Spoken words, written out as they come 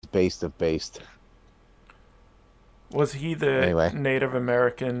based of based. Was he the Anyway, Native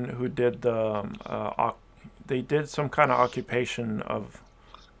American who did the they did some kind of occupation of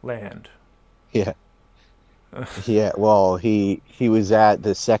land? yeah, yeah. Well, he was at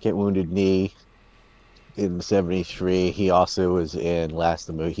the Second Wounded Knee in '73. He also was in Last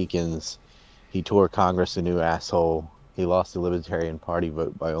of the Mohicans. He tore Congress a new asshole. He lost the Libertarian Party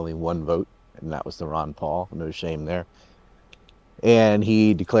vote by only one vote, and that was to Ron Paul. No shame there. And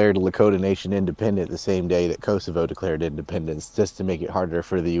he declared Lakota Nation independent the same day that Kosovo declared independence, just to make it harder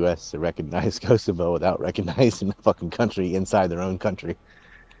for the U.S. to recognize Kosovo without recognizing the fucking country inside their own country.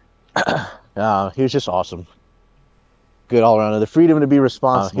 He was just awesome. Good all around. The freedom to be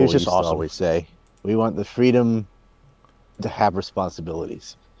responsible, we used to always say. We want the freedom to have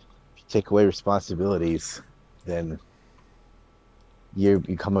responsibilities. If you take away responsibilities, then you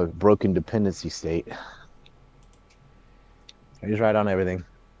become a broken dependency state. He's right on everything.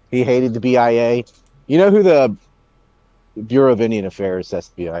 He hated the BIA. You know who the Bureau of Indian Affairs, that's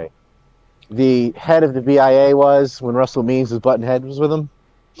the BIA. The head of the BIA was when Russell Means was button heads was with him.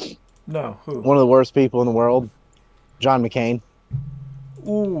 No, who? One of the worst people in the world, John McCain.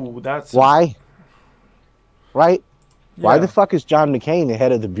 Ooh, that's a, Why? Right? Why the yeah. fuck is John McCain the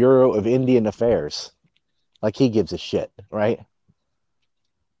head of the Bureau of Indian Affairs? Like he gives a shit, right?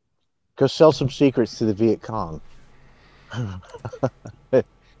 Go sell some secrets to the Viet Cong.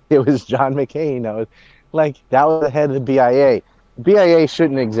 It was John McCain. That was the head of the BIA. BIA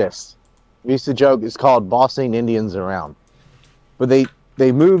shouldn't exist. We used to joke it's called bossing Indians around. But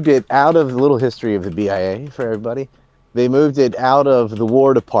they moved it out of the little history of the BIA for everybody. They moved it out of the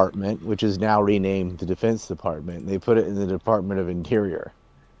War Department, which is now renamed the Defense Department. They put it in the Department of Interior.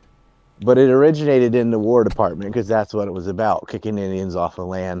 But it originated in the War Department because that's what it was about, kicking Indians off the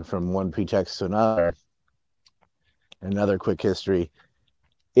land from one pretext to another. Another quick history.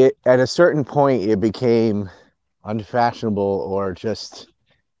 At a certain point, it became unfashionable or just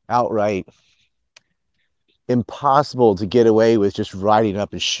outright impossible to get away with just riding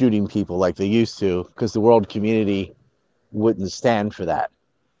up and shooting people like they used to because the world community wouldn't stand for that.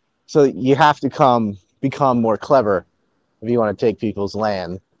 So you have to become more clever if you want to take people's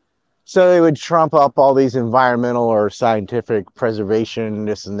land. So they would trump up all these environmental or scientific preservation,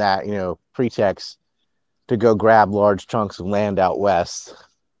 this and that, pretexts to go grab large chunks of land out west.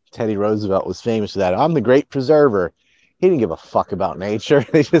 Teddy Roosevelt was famous for that. I'm the great preserver. He didn't give a fuck about nature.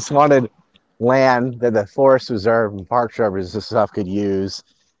 They just wanted land that the Forest Reserve and Park Service and stuff could use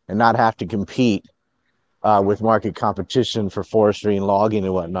and not have to compete with market competition for forestry and logging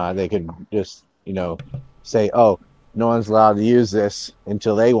and whatnot. They could just, say, oh, no one's allowed to use this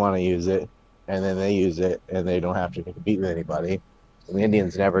until they want to use it, and then they use it, and they don't have to compete with anybody. And the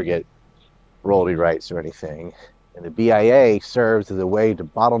Indians never get royalty rights or anything. And the BIA serves as a way to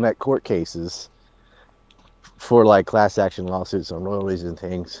bottleneck court cases for like class action lawsuits on royalties and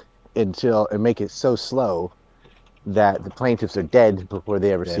things and make it so slow that the plaintiffs are dead before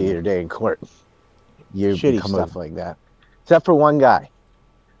they ever see their day in court. You shitty stuff like that. Except for one guy,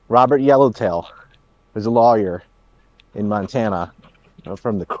 Robert Yellowtail, who's a lawyer in Montana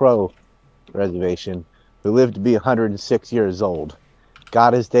from the Crow Reservation, who lived to be 106 years old,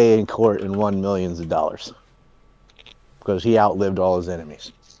 got his day in court and won millions of dollars because he outlived all his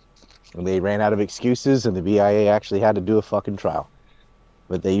enemies. And they ran out of excuses, and the BIA actually had to do a fucking trial,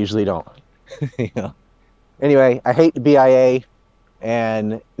 but they usually don't. Anyway, I hate the BIA,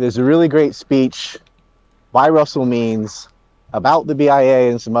 and there's a really great speech by Russell Means about the BIA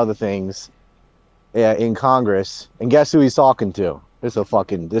and some other things in Congress. And guess who he's talking to? This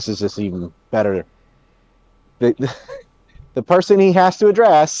is just even better. The person he has to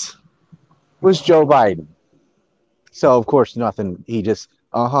address was Joe Biden. So of course nothing. He just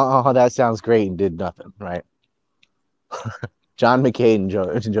that sounds great and did nothing, right? John McCain and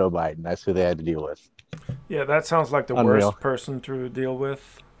Joe Biden. That's who they had to deal with. Yeah, that sounds like the Unreal. worst person to deal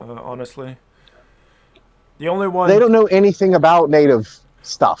with, honestly. The only one. They don't know anything about native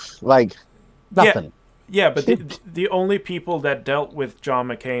stuff. Like Yeah, nothing. yeah, but the only people that dealt with John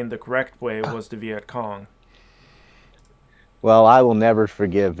McCain the correct way was the Viet Cong. Well, I will never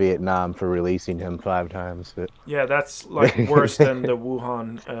forgive Vietnam for releasing him 5 times. But Yeah, that's like worse than the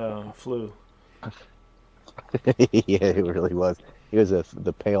Wuhan flu. yeah, it really was. He was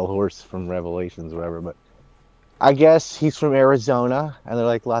the pale horse from Revelations, or whatever. But I guess he's from Arizona, and they're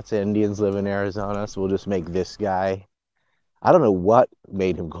like lots of Indians live in Arizona, so we'll just make this guy. I don't know what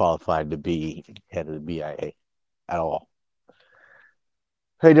made him qualified to be head of the BIA at all.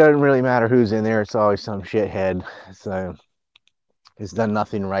 It doesn't really matter who's in there. It's always some shithead. So it's done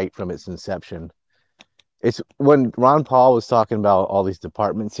nothing right from its inception. It's when Ron Paul was talking about all these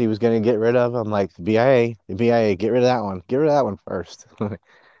departments he was going to get rid of. I'm like, the BIA, get rid of that one. Get rid of that one first.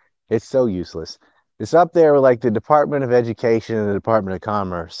 It's so useless. It's up there with like the Department of Education and the Department of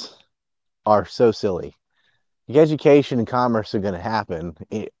Commerce are so silly. The education and commerce are going to happen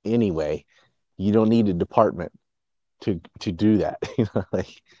anyway. You don't need a department to do that.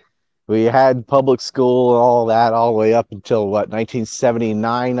 Like we had public school and all that all the way up until what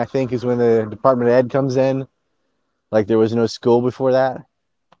 1979, I think, is when the Department of Ed comes in. Like there was no school before that.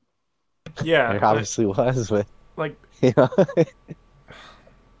 Yeah, There obviously was, but like you know,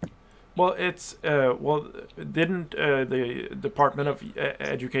 well, it's well, didn't the Department of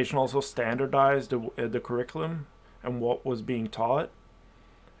Education also standardize the curriculum and what was being taught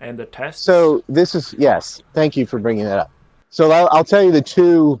and the tests? so this is yes. Thank you for bringing that up. So I'll tell you the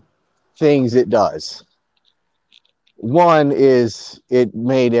two things it does. One is it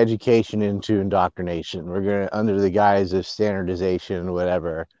made education into indoctrination. We're gonna under the guise of standardization,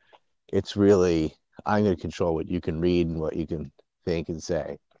 whatever. It's really I'm gonna control what you can read and what you can think and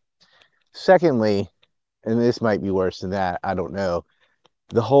say. Secondly, and this might be worse than that, I don't know.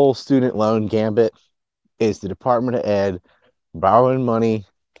 The whole student loan gambit is the Department of Ed borrowing money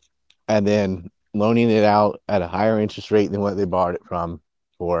and then loaning it out at a higher interest rate than what they borrowed it from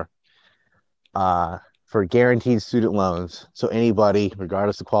for uh, for guaranteed student loans. So anybody,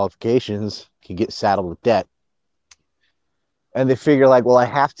 regardless of qualifications, can get saddled with debt. And they figure like, well, I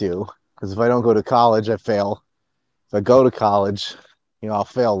have to, because if I don't go to college, I fail. If I go to college, I'll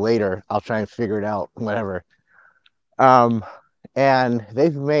fail later. I'll try and figure it out, whatever. Um, and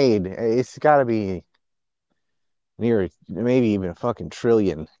they've made it's got to be near maybe even a fucking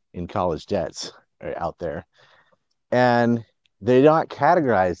trillion in college debts out there, and they're not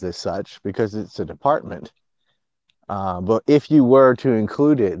categorized as such because it's a department. But if you were to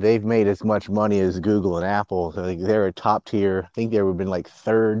include it, they've made as much money as Google and Apple. So they're a top tier. I think they would have been like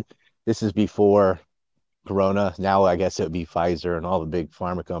third. This is before Corona. Now I guess it would be Pfizer and all the big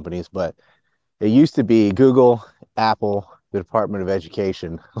pharma companies. But it used to be Google, Apple, the Department of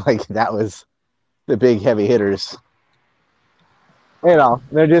Education. Like that was the big heavy hitters.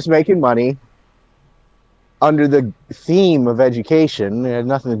 They're just making money under the theme of education. It had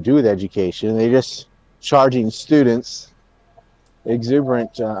nothing to do with education. They're just charging students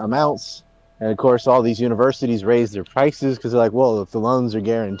exuberant amounts. And of course, all these universities raise their prices because they're like, well, if the loans are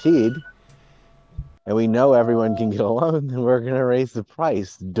guaranteed and we know everyone can get a loan, then we're going to raise the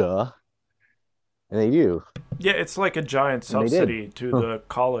price. Duh. And they do. Yeah, it's like a giant And they did. subsidy to Huh. the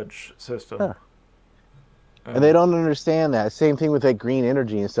college system. Huh. And they don't understand that. Same thing with like green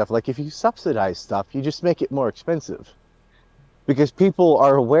energy and stuff. Like if you subsidize stuff, you just make it more expensive because people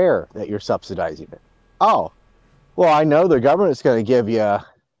are aware that you're subsidizing it. Oh, well, I know the government's going to give you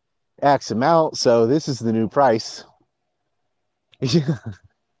X amount, so this is the new price.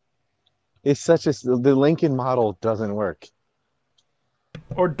 It's such a the Lincoln model doesn't work.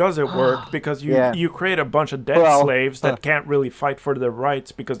 Or does it work? Because Yeah. you create a bunch of debt Well, slaves that can't really fight for their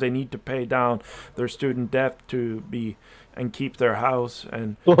rights because they need to pay down their student debt to be and keep their house,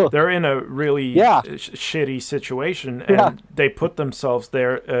 and they're in a really yeah, shitty situation, yeah, and they put themselves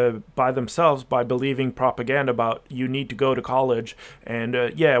there by themselves by believing propaganda about you need to go to college, and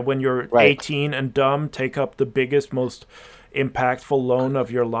yeah, when you're right, 18 and dumb, take up the biggest, most impactful loan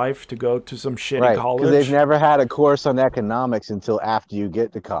of your life to go to some shitty right. Because they've college. never had a course on economics until after you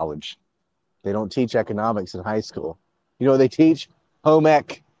get to college. They don't teach economics in high school. You know what they teach? Home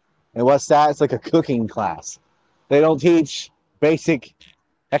ec. And what's that? It's like a cooking class. They don't teach basic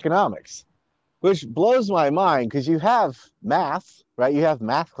economics, which blows my mind because you have math, right? You have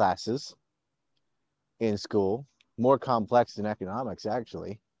math classes in school, more complex than economics,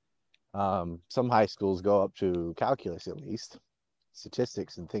 actually. Some high schools go up to calculus, at least,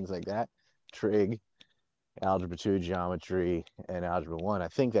 statistics and things like that, trig, algebra 2, geometry, and algebra 1. I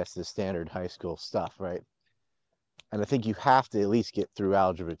think that's the standard high school stuff, right? And I think you have to at least get through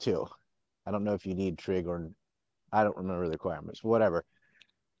algebra 2. I don't know if you need trig or I don't remember the requirements, whatever.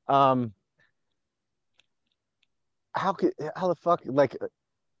 Um, how the fuck like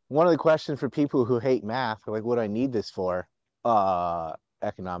one of the questions for people who hate math, like what do I need this for?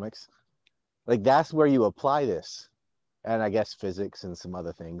 Economics. Like that's where you apply this. And I guess physics and some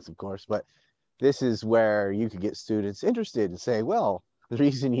other things, of course, but this is where you could get students interested and say, well, the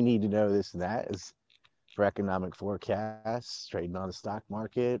reason you need to know this and that is for economic forecasts, trading on the stock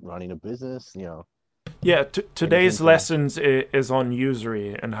market, running a business, Yeah, anything today's from lessons is on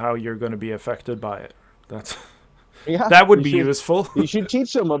usury and how you're going to be affected by it. That's yeah, that would be useful. you should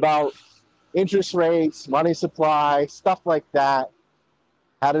teach them about interest rates, money supply, stuff like that,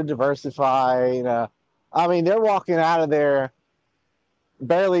 how to diversify, I mean, they're walking out of there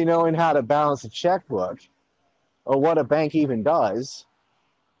barely knowing how to balance a checkbook or what a bank even does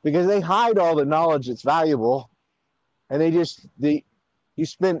because they hide all the knowledge that's valuable and you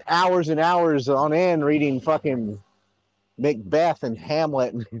spend hours and hours on end reading fucking Macbeth and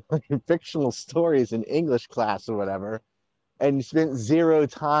Hamlet and fictional stories in English class or whatever, and you spent zero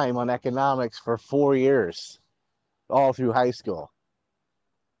time on economics for 4 years, all through high school.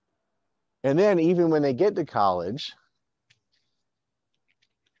 And then even when they get to college,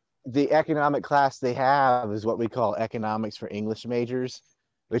 the economic class they have is what we call economics for English majors,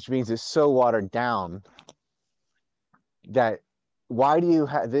 which means it's so watered down that why do you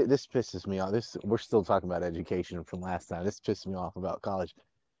have this pisses me off. This we're still talking about education from last time. This pisses me off about college.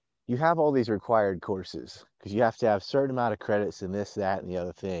 You have all these required courses because you have to have a certain amount of credits in this, that, and the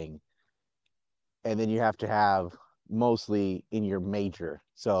other thing. And then you have to have mostly in your major.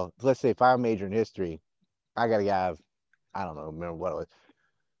 So let's say if I'm majoring in history, I got to have, I don't know, remember what it was,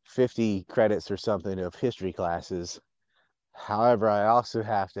 50 credits or something of history classes. However, I also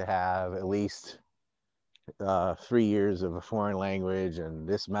have to have at least 3 years of a foreign language and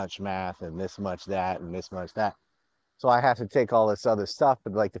this much math and this much that and this much that. So I have to take all this other stuff,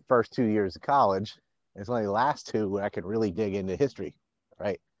 but like the first 2 years of college, it's only the last two where I could really dig into history,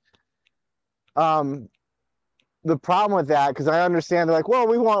 right? Um, the problem with that, because I understand they're like, well,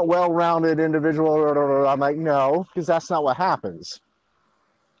 we want well-rounded individual. I'm like, no, because that's not what happens.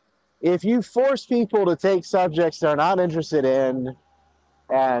 If you force people to take subjects they're not interested in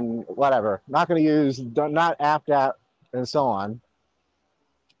and whatever, not going to use, not apt at, and so on,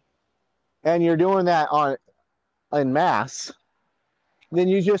 and you're doing that on in mass, then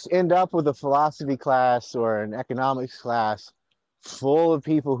you just end up with a philosophy class or an economics class full of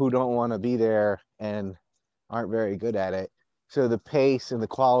people who don't want to be there and aren't very good at it. So the pace and the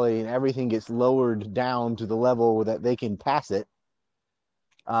quality and everything gets lowered down to the level that they can pass it,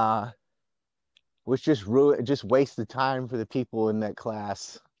 uh, which just wastes the time for the people in that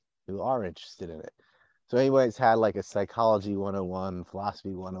class who are interested in it. So anybody's had like a psychology 101,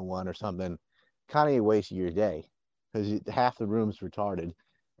 philosophy 101 or something, kind of waste your day because half the room's retarded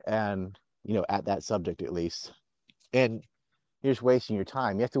and at that subject at least. And you're just wasting your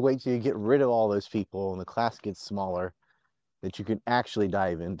time. You have to wait till you get rid of all those people and the class gets smaller that you can actually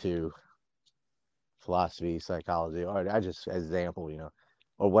dive into philosophy, psychology, or I just as example,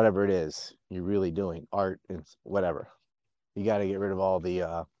 or whatever it is you're really doing, art and whatever. You got to get rid of all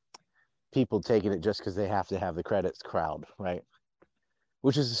the people taking it just because they have to have the credits crowd, right?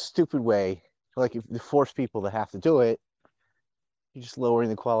 Which is a stupid way. Like if you force people to have to do it, you're just lowering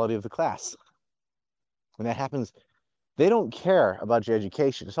the quality of the class. When that happens, they don't care about your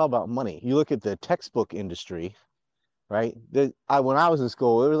education. It's all about money. You look at the textbook industry, right? When I was in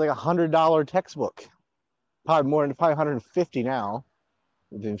school, it was like $100 textbook, probably more than probably 150 now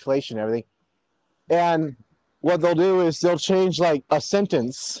with inflation and everything. And what they'll do is they'll change like a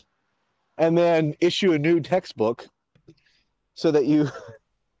sentence and then issue a new textbook so that you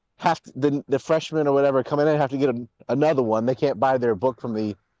have to, the freshmen or whatever come in and have to get another one. They can't buy their book from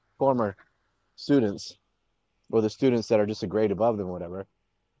the former students or the students that are just a grade above them, or whatever,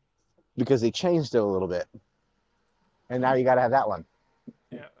 because they changed it a little bit. And now you got to have that one.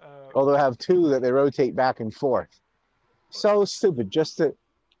 Yeah. Or they'll have two that they rotate back and forth. So stupid. Just to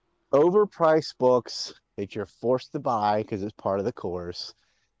overprice books that you're forced to buy because it's part of the course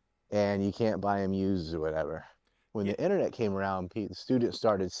and you can't buy them used or whatever. When Yeah, the internet came around, students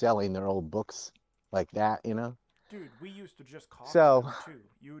started selling their old books like that. dude, we used to just copy So, them too.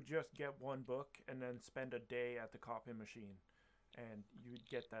 You would just get one book and then spend a day at the copy machine, and you'd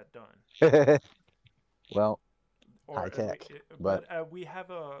get that done. well, high Or tech, but but we have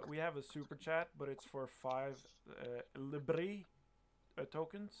a super chat, but it's for 5 libri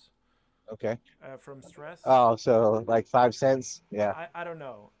tokens okay. from Stress. Oh, so like 5 cents? Yeah, I don't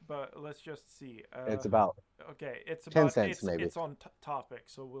know, but let's just see. it's about Okay, it's 10 about cents it's maybe. it's on topic,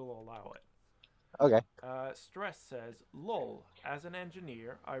 so we'll allow it. Okay, Stress says, "Lol. As an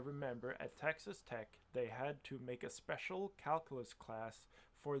engineer, I remember at Texas Tech they had to make a special calculus class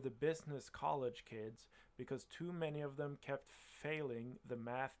for the business college kids because too many of them kept failing the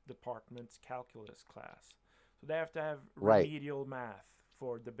math department's calculus class. So they have to have right. remedial math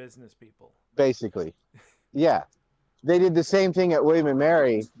for the business people." Basically, yeah. They did the same thing at William and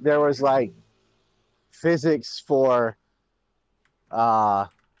Mary. There was like physics for uh,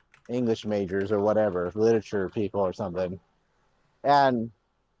 English majors or whatever, literature people or something. And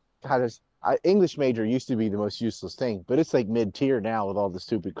God, English major used to be the most useless thing, but it's like mid tier now with all the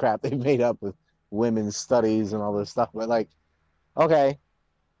stupid crap they made up with women's studies and all this stuff. But like, okay,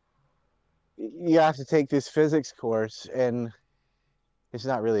 you have to take this physics course, and it's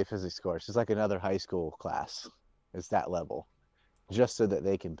not really a physics course. It's like another high school class. It's that level, just so that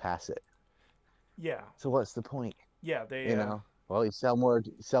they can pass it. Yeah, So what's the point, yeah. They you know? Well, you sell more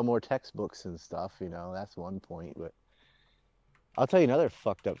textbooks and stuff, that's one point. But I'll tell you another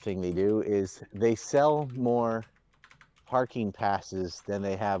fucked up thing they do is they sell more parking passes than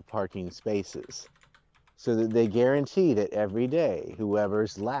they have parking spaces. So that they guarantee that every day,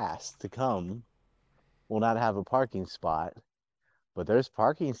 whoever's last to come will not have a parking spot. But there's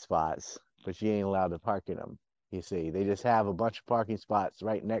parking spots, but you ain't allowed to park in them. You see, they just have a bunch of parking spots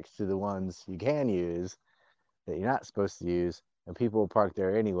right next to the ones you can use that you're not supposed to use, and people will park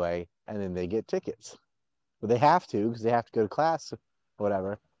there anyway, and then they get tickets. But they have to because they have to go to class or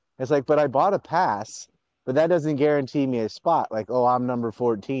whatever. It's like, but I bought a pass, but that doesn't guarantee me a spot. Like, oh, I'm number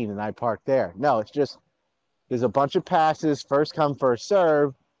 14 and I park there. No, it's just there's a bunch of passes, first come, first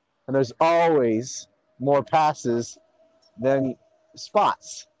serve, and there's always more passes than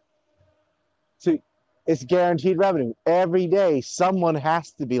spots. So it's guaranteed revenue. Every day, someone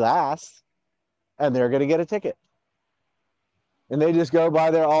has to be last, and they're going to get a ticket. And they just go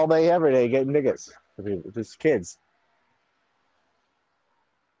by there all day, every day, getting tickets. It's kids.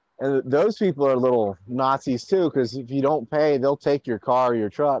 And those people are little Nazis too, because if you don't pay, they'll take your car or your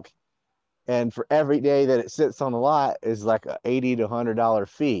truck. And for every day that it sits on the lot is like a $80 to $100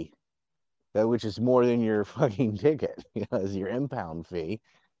 fee, which is more than your fucking ticket, as your impound fee.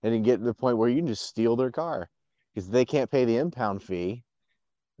 And you get to the point where you can just steal their car because they can't pay the impound fee.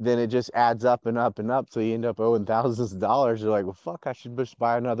 Then it just adds up and up and up. So you end up owing thousands of dollars. You're like, well, fuck, I should just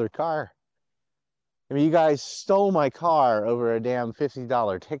buy another car. I mean, you guys stole my car over a damn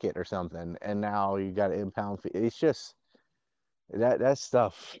 $50 ticket or something, and now you got an impound fee. It's just that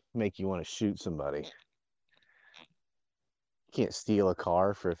stuff make you want to shoot somebody. You can't steal a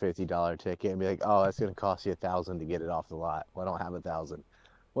car for a $50 ticket and be like, oh, that's gonna cost you 1,000 to get it off the lot. Well, I don't have 1,000.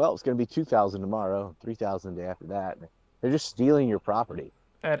 Well, it's gonna be 2,000 tomorrow, 3,000 the day after that. They're just stealing your property.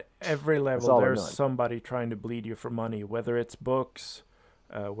 At every That's level, all they're there's doing. somebody trying to bleed you for money, whether it's books,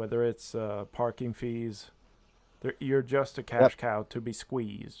 whether it's parking fees. You're just a Yep. cash cow to be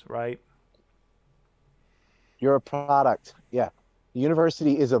squeezed, right? You're a product. Yeah. The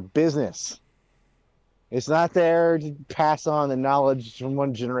university is a business. It's not there to pass on the knowledge from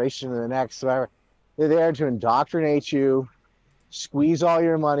one generation to the next. Whatever. They're there to indoctrinate you, squeeze all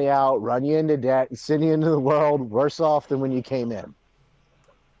your money out, run you into debt, and send you into the world worse off than when you came in.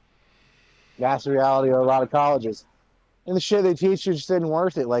 That's the reality of a lot of colleges. And the shit they teach you just isn't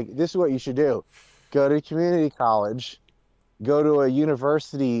worth it. Like, this is what you should do: go to community college, go to a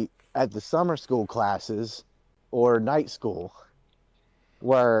university at the summer school classes or night school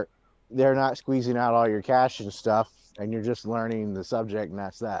where they're not squeezing out all your cash and stuff, and you're just learning the subject, and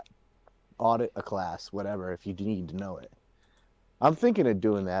that's that. Audit a class, whatever, if you need to know it. I'm thinking of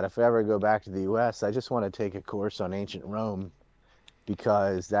doing that if I ever go back to the US. I just want to take a course on ancient Rome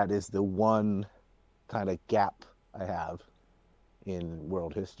because that is the one kind of gap I have in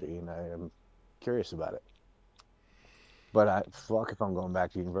world history, and I am curious about it. But fuck, if I'm going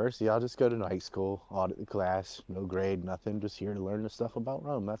back to university, I'll just go to night school, audit the class, no grade, nothing, just here to learn the stuff about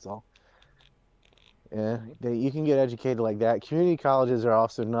Rome. That's all. Yeah, you can get educated like that. Community colleges are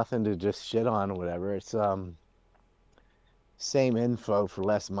also nothing to just shit on or whatever. It's same info for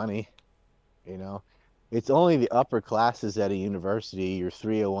less money, you know. It's only the upper classes at a university, your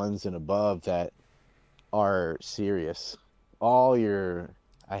 301s and above, that are serious. All your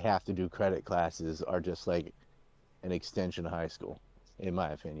I have to do credit classes are just like an extension of high school, in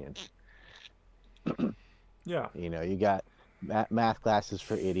my opinion. Yeah. You got math classes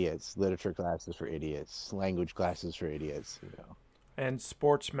for idiots, literature classes for idiots, language classes for idiots. And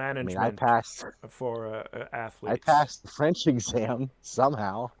sports I mean, management for I athletes. passed the French exam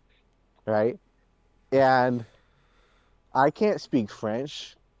somehow, right? And I can't speak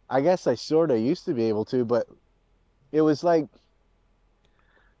French. I guess I sort of used to be able to, but it was like,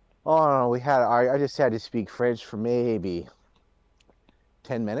 oh no, I just had to speak French for maybe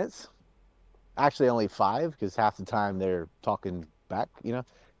 10 minutes. Actually, only five, because half the time they're talking back.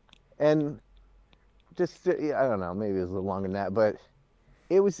 And just, I don't know, maybe it was a little longer than that, but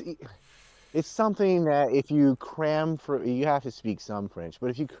it was, it's something that if you cram for, you have to speak some French, but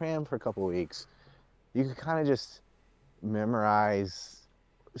if you cram for a couple of weeks, you can kind of just memorize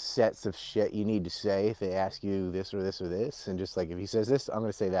sets of shit you need to say if they ask you this or this or this. And just like, if he says this, I'm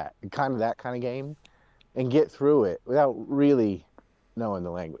going to say that. Kind of that kind of game, and get through it without really knowing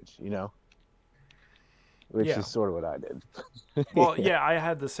the language, which Yeah. is sort of what I did. Well, yeah, I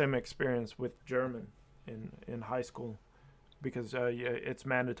had the same experience with German in high school. because it's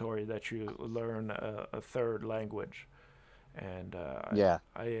mandatory that you learn a third language. And Yeah.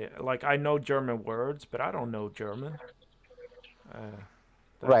 I know German words, but I don't know German. Uh,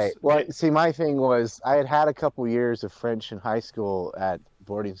 Right. that's Well, see, my thing was I had had a couple years of French in high school at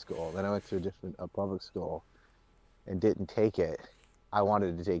boarding school. Then I went to a public school and didn't take it. I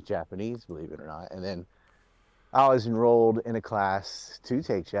wanted to take Japanese, believe it or not. And then I was enrolled in a class to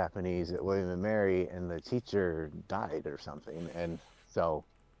take Japanese at William and Mary, and the teacher died or something. And so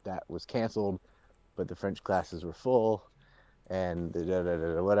that was canceled, but the French classes were full and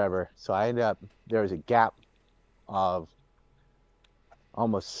whatever. So I ended up, there was a gap of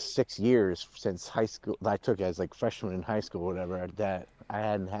almost 6 years since high school I took as like freshman in high school, whatever, that I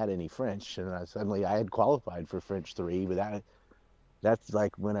hadn't had any French, and suddenly I had qualified for French 3, but that's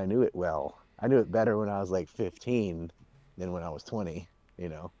like when I knew it well. I knew it better when I was like 15 than when I was 20, you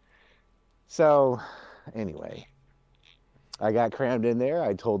know. So anyway, I got crammed in there.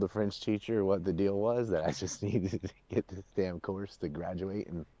 I told the French teacher what the deal was, that I just needed to get this damn course to graduate,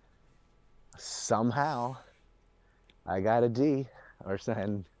 and somehow I got a D, or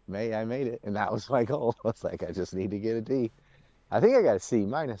and May I made it, and that was my goal. I was like, I just need to get a D. I think I got a C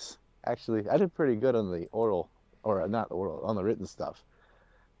minus. Actually, I did pretty good on the oral, or not the oral, on the written stuff.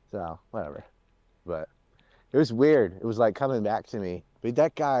 So whatever. But it was weird. It was like coming back to me. But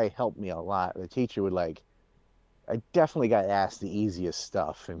that guy helped me a lot. The teacher would like, I definitely got asked the easiest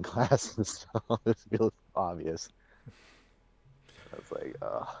stuff in class and stuff. It feels obvious. I was like,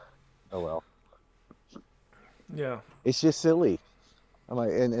 oh well. yeah. It's just silly. I'm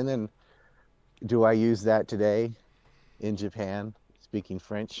like, and then do I use that today in Japan speaking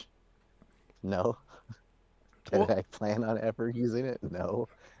French? No. Did Well, I plan on ever using it? No.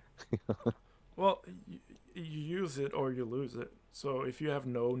 well, you use it or you lose it. So if you have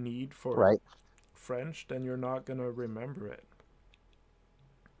no need for Right. French, then you're not gonna remember it.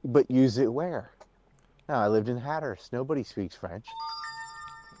 But use it where? No, I lived in Hatteras. Nobody speaks French.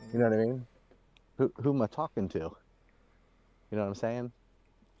 You know what I mean? Who am I talking to? You know what I'm saying?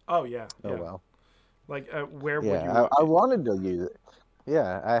 Oh yeah, Oh yeah. well. Like where would Yeah, you? I wanted to use it.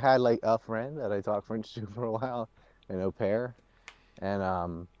 Yeah, I had like a friend that I talked French to for a while, an au pair, and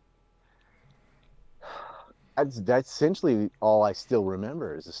that's essentially all I still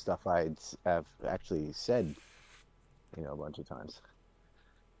remember is the stuff have actually said, a bunch of times.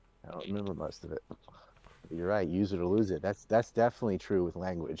 I don't remember most of it. But you're right, use it or lose it. That's definitely true with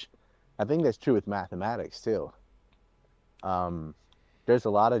language. I think that's true with mathematics too. Um, there's a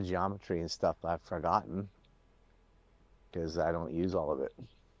lot of geometry and stuff I've forgotten because I don't use all of it.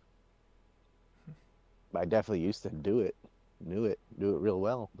 I definitely used to do it real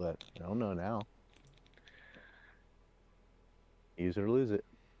well, but I don't know now. Use it or lose it.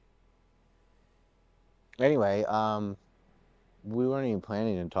 Anyway, we weren't even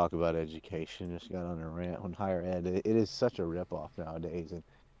planning to talk about education. Just got on a rant on higher ed. It is such a ripoff nowadays, and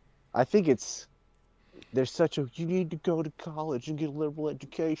I think there's such a you need to go to college and get a liberal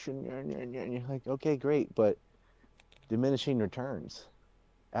education, and you're like, okay, great, but diminishing returns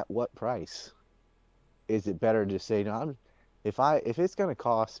at what price? Is it better to say no? If it's going to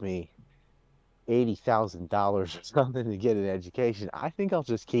cost me $80,000 or something to get an education, I think I'll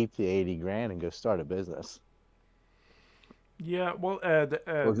just keep the 80 grand and go start a business Yeah, well,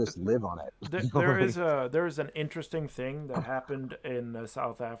 or just live on it. there is an interesting thing that happened in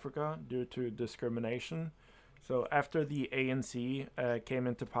South Africa due to discrimination. So after the ANC came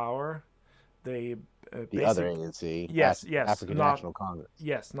into power, they The other basic ANC, yes, African not National Congress.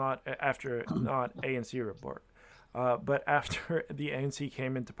 yes, not after not ANC report, but after the ANC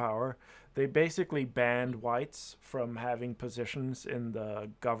came into power, they basically banned whites from having positions in the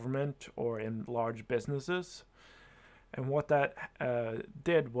government or in large businesses. And what that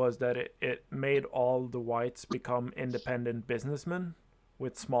did was that it made all the whites become independent businessmen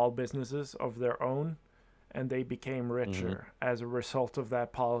with small businesses of their own, and they became Hmm. richer as a result of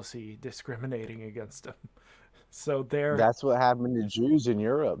that policy discriminating against them. So they're That's what happened to Jews in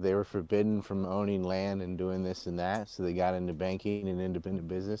Europe. They were forbidden from owning land and doing this and that, so they got into banking and independent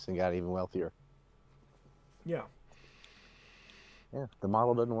business and got even wealthier. yeah. Yeah, the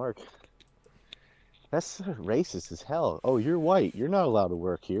model doesn't work. That's racist as hell. Oh, you're white. You're not allowed to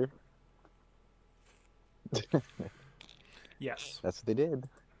work here. Yes. That's what they did.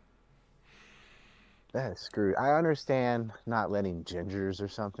 That is screwed. I understand not letting gingers or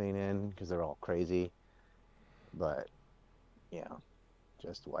something in because they're all crazy, but yeah,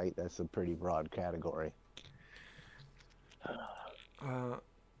 just white, that's a pretty broad category. Uh,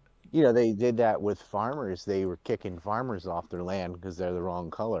 They did that with farmers. They were kicking farmers off their land because they're the wrong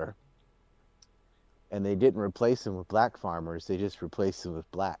color. and they didn't replace them with black farmers. They just replaced them with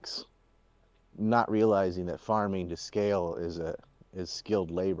blacks, not realizing that farming to scale is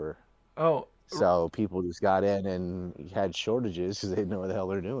skilled labor. Oh, So people just got in and had shortages because they didn't know what the hell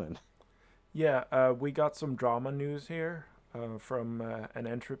they're doing. yeah, we got some drama news here from an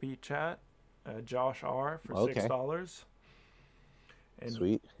entropy chat. Josh R for Okay, $6, and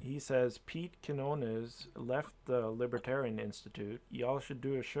sweet. he says Pete Quinones left the Libertarian Institute. Y'all should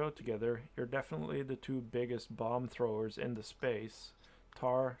do a show together. You're definitely the two biggest bomb throwers in the space.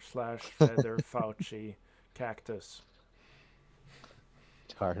 Tar slash feather Fauci cactus.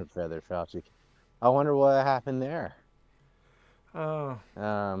 Tar and feather Fauci. I wonder what happened there. Uh,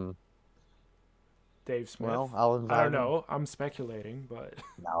 Um, Dave Smith. well, I'll I don't invite him. know. I'm speculating, but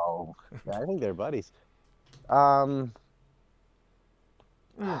No, yeah, I think they're buddies. Um,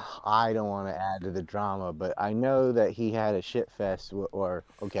 mm, I don't want to add to the drama, but I know that he had a shit fest, or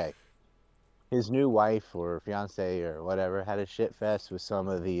okay, his new wife or fiance or whatever had a shit fest with some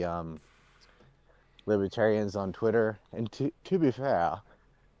of the libertarians on Twitter. And to be fair,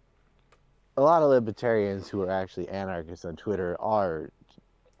 a lot of libertarians who are actually anarchists on Twitter are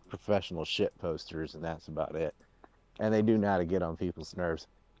professional shit posters, and that's about it. And they do know how to get on people's nerves.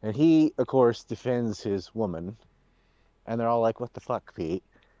 And he, of course, defends his woman, and they're all like, "What the fuck, Pete?"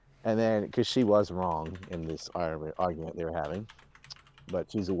 And then, because she was wrong in this argument they were having,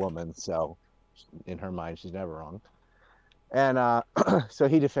 but she's a woman, so in her mind, she's never wrong. And so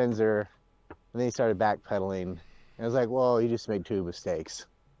he defends her, and then he started backpedaling. And I was like, "Well, you just made two mistakes.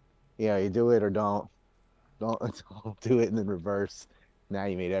 You know, you do it or don't, don't do it, and then reverse. Now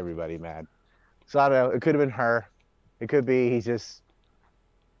you made everybody mad." So I don't know. It could have been her. It could be he's just,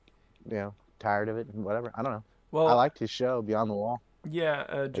 tired of it and whatever. I don't know. I well, liked his show, Beyond the Wall. yeah.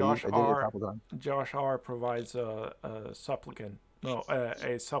 I did it a couple times. Josh R provides a supplicant. No,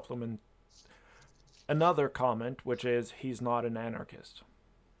 a supplement. Another comment, which is he's not an anarchist.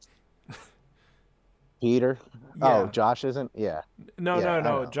 Peter. Oh, Yeah. Josh isn't. Yeah, No, yeah. no, I no.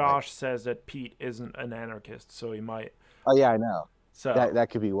 know. Like, Josh says that Pete isn't an anarchist, so he might. oh yeah, I know. That So, that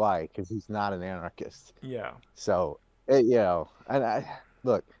could be why, because he's not an anarchist. yeah. So, and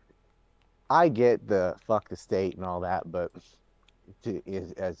look, I get the fuck the state and all that, but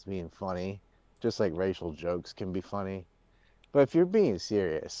as being funny, just like racial jokes can be funny. But if you're being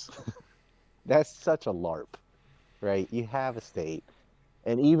serious, that's such a LARP, right? You have a state.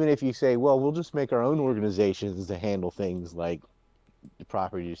 And even if you say, well, we'll just make our own organizations to handle things like the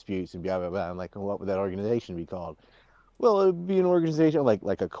property disputes and blah, blah, blah. I'm like, well, what would that organization be called? Well, it would be an organization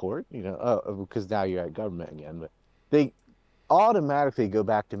like a court, because now you're at government again. But they automatically go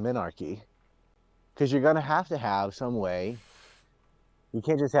back to minarchy because you're going to have some way. You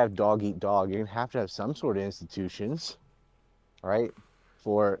can't just have dog eat dog. You're going to have some sort of institutions, right?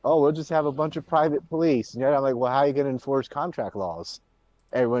 We'll just have a bunch of private police. And yet I'm like, well, how are you going to enforce contract laws?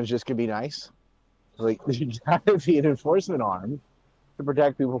 Everyone's just going to be nice. Like, there's got to be an enforcement arm to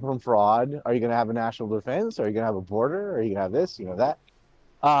protect people from fraud. Are you going to have a national defense? Are you going to have a border? Are you going to have this, that?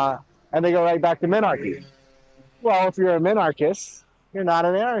 Uh, and they go right back to minarchy. Well, if you're a minarchist, you're not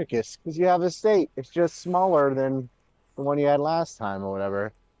an anarchist because you have a state. It's just smaller than the one you had last time or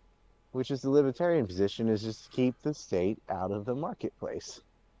whatever, which is the libertarian position, is just keep the state out of the marketplace.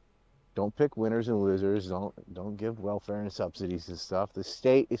 Don't pick winners and losers. Don't give welfare and subsidies and stuff. The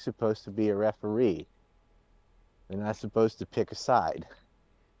state is supposed to be a referee. They're not supposed to pick a side.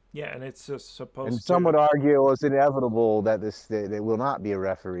 Yeah, and it's just And supposed some to. would argue it's inevitable that that will not be a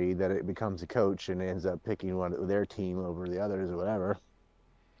referee, that it becomes a coach and ends up picking one of their team over the others or whatever.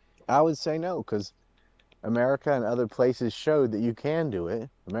 I would say no, because America and other places showed that you can do it.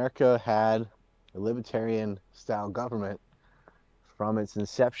 America had a libertarian style government from its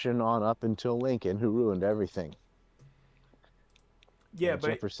inception on up until Lincoln, who ruined everything. Yeah, That but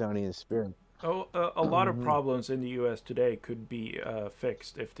Jeffersonian spirit. oh, a lot of Hmm. problems in the U.S. today could be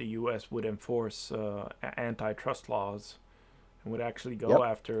fixed if the U.S. would enforce antitrust laws and would actually go Yep.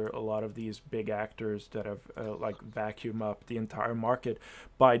 after a lot of these big actors that have like vacuum up the entire market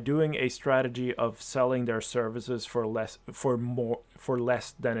by doing a strategy of selling their services for less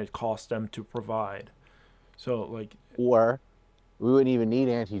than it costs them to provide. So like Or we wouldn't even need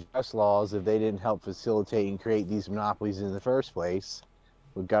antitrust laws if they didn't help facilitate and create these monopolies in the first place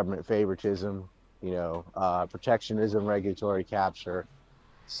with government favoritism, protectionism, regulatory capture,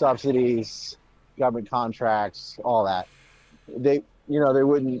 subsidies, government contracts, all that. They, they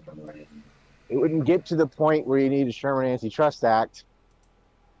wouldn't. It wouldn't get to the point where you need a Sherman Antitrust Act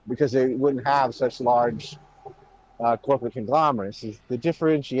because they wouldn't have such large corporate conglomerates. The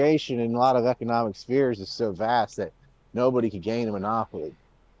differentiation in a lot of economic spheres is so vast that nobody could gain a monopoly.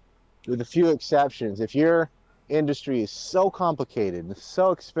 with a few exceptions, if your industry is so complicated and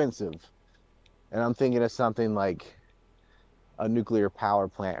so expensive, and I'm thinking of something like a nuclear power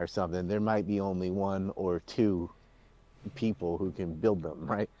plant or something, there might be only one or two people who can build them,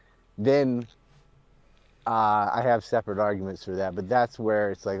 right? Then I have separate arguments for that, but that's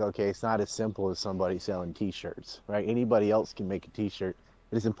where it's like, okay, it's not as simple as somebody selling T-shirts, right? Anybody else can make a T-shirt.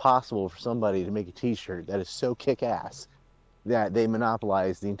 It is impossible for somebody to make a T-shirt that is so kick-ass that they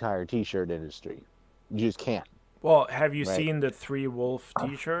monopolize the entire T-shirt industry. You just can't, Well, have you right? seen the Three Wolf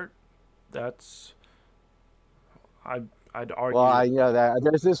T-shirt? That's I I'd Well, argue I know that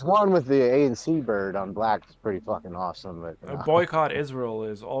there's this one with the ANC bird on black. It's pretty fucking awesome, but a boycott Israel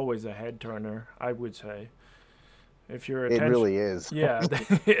is always a head turner. I would say if your it attention, really is. yeah,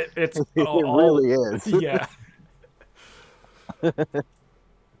 it's It all really is. yeah.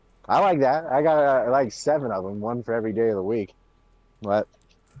 I like that. I got like seven of them, one for every day of the week. But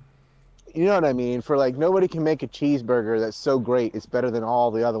you know what I mean? For like nobody can make a cheeseburger that's so great, it's better than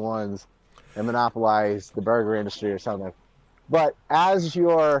all the other ones and monopolize the burger industry or something. But as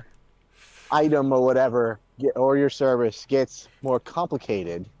your item or whatever or your service gets more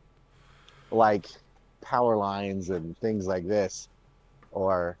complicated, like power lines and things like this,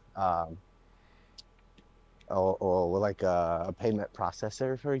 or or like a payment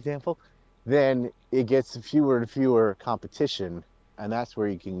processor, for example, then it gets fewer and fewer competition, and that's where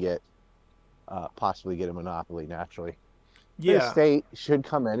you can get possibly get a monopoly naturally. The Yeah, state should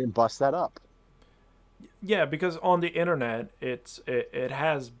come in and bust that up. yeah, because on the internet, it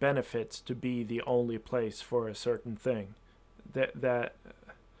has benefits to be the only place for a certain thing. That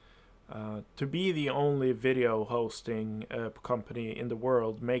to be the only video hosting company in the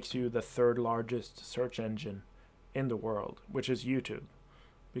world makes you the third largest search engine in the world, which is YouTube,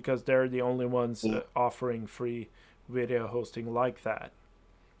 because they're the only ones offering free video hosting like that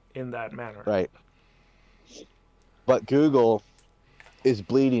in that manner. Right. But Google is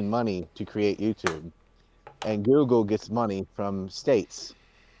bleeding money to create YouTube, and Google gets money from states.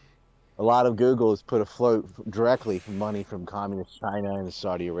 A lot of Google is put afloat directly from money from communist China and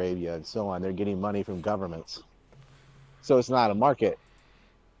Saudi Arabia and so on. They're getting money from governments. So it's not a market.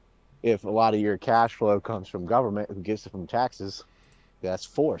 If a lot of your cash flow comes from government who gets it from taxes, that's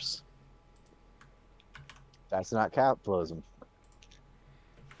force. That's not capitalism.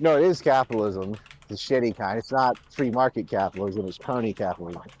 No, it is capitalism, the shitty kind. It's not free market capitalism, it's crony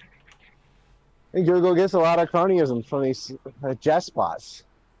capitalism. And Google gets a lot of cronyism from these jet spots,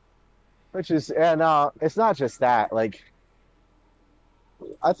 which is, and it's not just that. Like,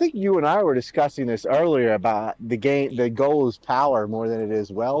 I think you and I were discussing this earlier about the game. The goal is power more than it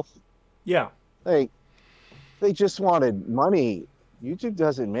is wealth. Yeah, Like, they just wanted money. YouTube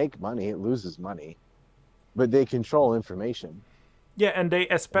doesn't make money; it loses money, but they control information, yeah, and they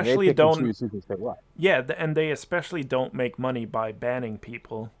and they especially pick and don't. choose who can say what. Yeah, and they especially don't make money by banning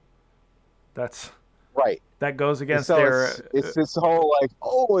people. That's Right. that goes And against so their. it's this whole like,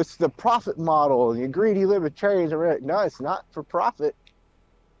 oh, it's the profit model. The greedy libertarians are no, it's not for profit.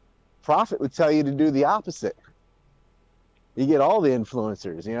 Profit would tell you to do the opposite. You get all the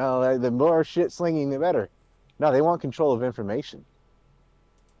influencers, you know, the more shit slinging, the better. No, they want control of information.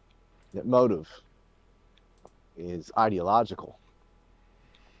 That motive is ideological.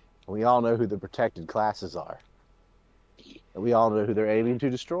 We all know who the protected classes are. And we all know who they're aiming to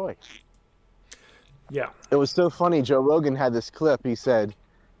destroy. Yeah, It was so funny. Joe Rogan had this clip. He said,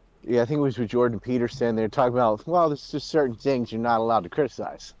 yeah, I think it was with Jordan Peterson. They're talking about, well, there's just certain things you're not allowed to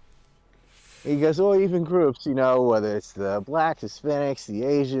criticize. He goes, well, even groups, you know, whether it's the blacks, Hispanics, the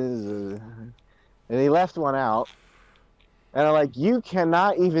Asians, and he left one out. And I'm like, you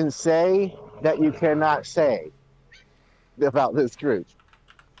cannot even say that you cannot say about this group.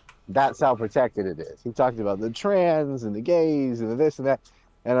 That's how protected it is. He talked about the trans and the gays and the this and that.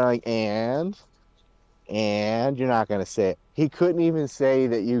 And I'm like, and you're not going to say it. He couldn't even say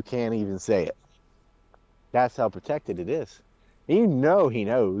that you can't even say it. That's how protected it is. You know he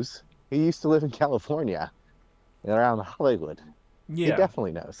knows. He used to live in California and around Hollywood. He yeah,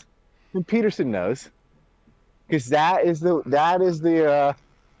 definitely knows. And Peterson knows. Because that is the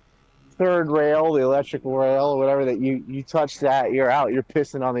third rail, the electrical rail, or whatever, that you touch that, you're out. You're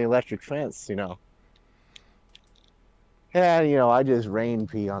pissing on the electric fence, you know. And, you know, I just rain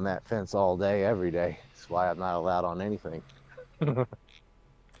pee on that fence all day, every day. That's why I'm not allowed on anything.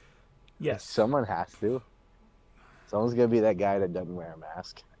 yes. Someone has to. Someone's going to be that guy that doesn't wear a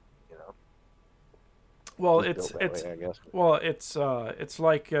mask, you know. Well, Just built that it's way, I guess. well, it's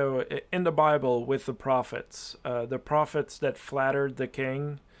like in the Bible with the prophets that flattered the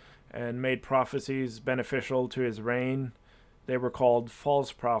king and made prophecies beneficial to his reign. They were called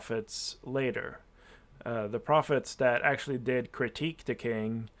false prophets later. The prophets that actually did critique the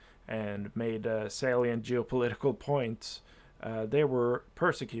king and made salient geopolitical points, they were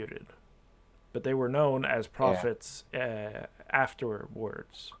persecuted, but they were known as Yeah, prophets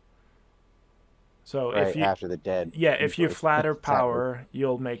afterwards. So if right you, after the dead, yeah, if you usually. flatter Sadly. power,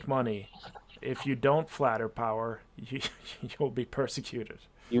 you'll make money. If you don't flatter power, you'll be persecuted.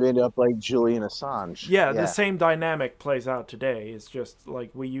 You end up like Julian Assange. Yeah, the Yeah, same dynamic plays out today. It's just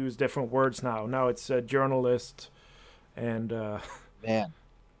like we use different words now. Now it's a journalist and man.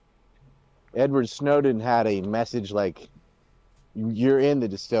 Edward Snowden had a message like, you're in the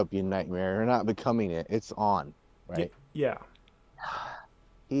dystopian nightmare. You're not becoming it. It's on, right? yeah,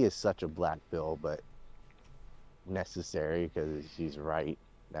 He is such a black pill, but necessary because he's right.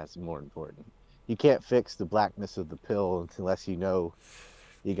 That's more important. You can't fix the blackness of the pill unless you know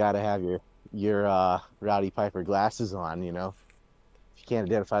you got to have your Rowdy Piper glasses on. If you can't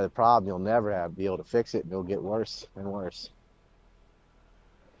identify the problem, you'll never be able to fix it, and it'll get worse and worse.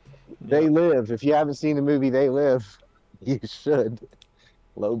 yeah. They Live. If you haven't seen the movie They Live, you should.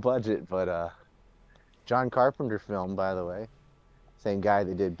 Low budget, but John Carpenter film, by the way. Same guy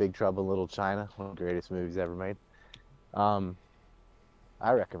that did Big Trouble in Little China, one of the greatest movies ever made. Um,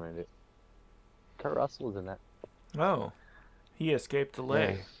 I recommend it. Kurt Russell is in that. Oh, he escaped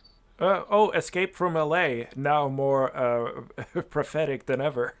Yeah. L.A. Oh, escape from L.A. Now more prophetic than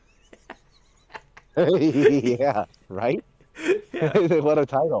ever. Yeah, right? Yeah, What a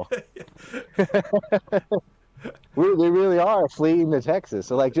title. They really are fleeing to Texas.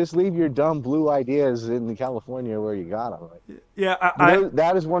 So, like, just leave your dumb blue ideas in California where you got them. Like, yeah.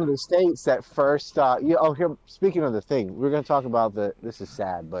 that is one of the states that first, here, speaking of the thing, we're going to talk about this is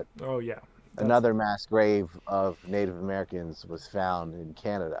sad, but Oh yeah, that's another mass grave of Native Americans was found in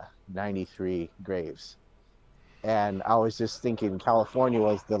Canada, 93 graves. And I was just thinking California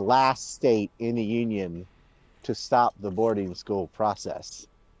was the last state in the union to stop the boarding school process,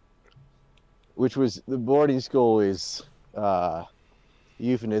 which was the boarding school is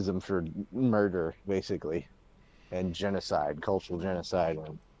euphemism for murder, basically, and genocide, cultural genocide,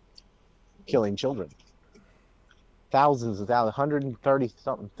 and killing children. Thousands and thousands, 130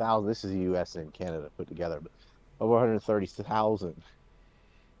 something thousand. This is the U.S. and Canada put together, but over 130,000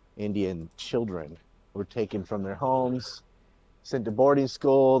 Indian children were taken from their homes, sent to boarding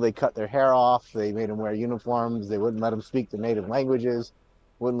school. They cut their hair off. They made them wear uniforms. They wouldn't let them speak the native languages,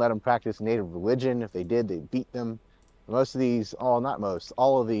 wouldn't let them practice native religion. If they did, they'd beat them. Most of these, not most,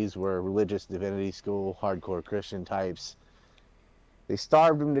 all of these were religious divinity school, hardcore Christian types. They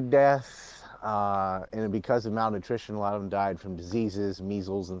starved them to death. And because of malnutrition, a lot of them died from diseases,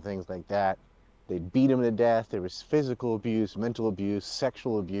 measles, and things like that. They beat them to death. There was physical abuse, mental abuse,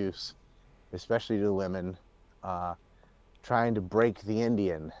 sexual abuse, especially to the women. Trying to break the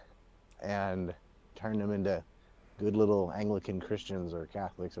Indian and turn them into good little Anglican Christians or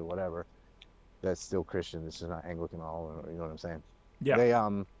Catholics or whatever. That's still Christian. This is not Anglican at all. You know what I'm saying? yeah, They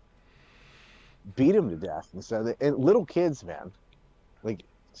beat them to death, and so and little kids, man, like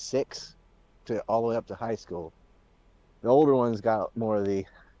 6 to all the way up to high school. The older ones got more of the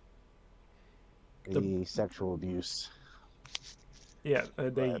the the sexual abuse, yeah. They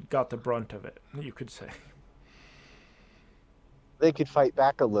but got the brunt of it, you could say. they could fight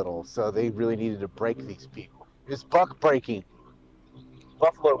back a little, so they really needed to break these people. It's buck breaking,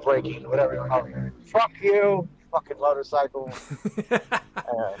 buffalo breaking, whatever you call it. Fuck you, fucking motorcycle.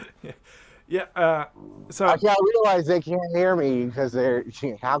 Uh, Yeah. I So can't realize they can't hear me because they're.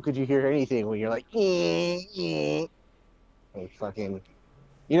 How could you hear anything when you're like, They fucking.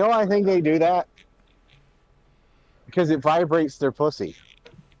 I think they do that because it vibrates their pussy.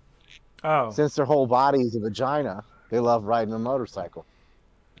 oh Since their whole body is a vagina, they love riding a motorcycle.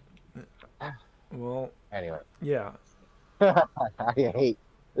 well, Anyway, yeah, I hate.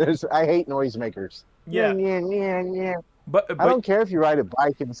 I hate noisemakers. yeah. But I don't care if you ride a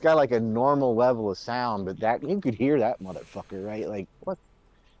bike and it's got like a normal level of sound, but that you could hear that motherfucker, right? Like what?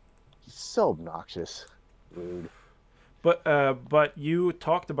 So obnoxious, rude. but you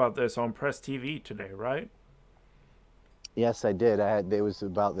talked about this on Press TV today, right? Yes, I did. It was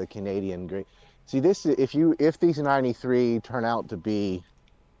about the Canadian great. See, if these 93 turn out to be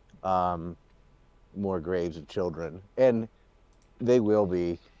um, more graves of children, and they will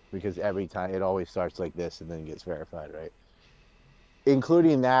be because every time it always starts like this and then gets verified, right?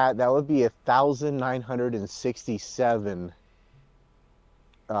 Including that would be 1,967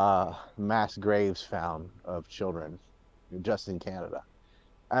 mass graves found of children just in Canada.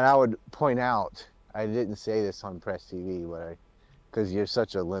 And I would point out, I didn't say this on Press TV, because you're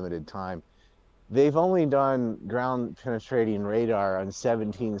such a limited time. they've only done ground penetrating radar on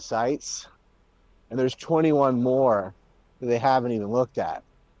 17 sites, and there's 21 more that they haven't even looked at.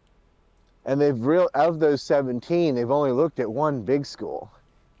 And they've real of those 17, they've only looked at one big school,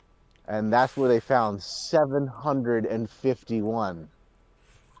 and that's where they found 751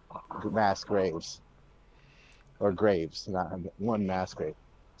 mass graves, or graves, not one mass grave.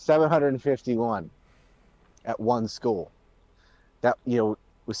 751 at one school that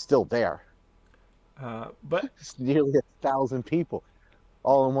was still there. But It's nearly 1,000 people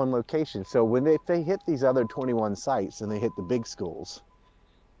all in one location. So when if they hit these other 21 sites and they hit the big schools,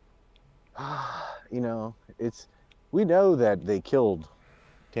 it's we know that they killed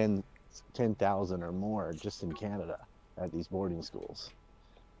 10,000 or more just in Canada at these boarding schools.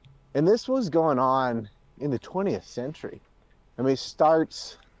 And this was going on in the 20th century. I mean,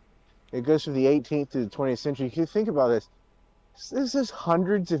 it goes from the 18th to the 20th century. If you think about this is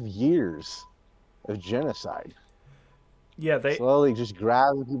hundreds of years of genocide, yeah, slowly just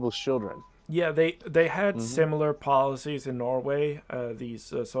grabbing people's children. they had Hmm. similar policies in Norway.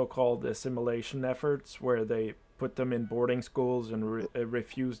 These so-called assimilation efforts, where they put them in boarding schools and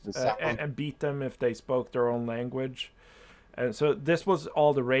refused The sound and beat them if they spoke their own language. And so this was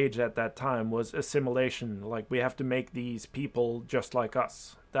all the rage at that time, was assimilation. Like, we have to make these people just like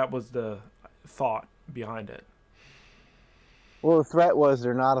us. That was the thought behind it. Well, the threat was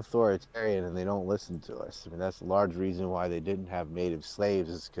they're not authoritarian and they don't listen to us. I mean, that's a large reason why they didn't have native slaves,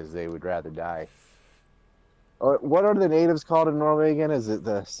 is because they would rather die. Or what are the natives called in Norway again? Is it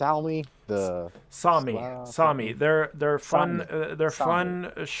the Salmi, the Sami, Sla Sami. something? They're fun. Sami, They're Sami.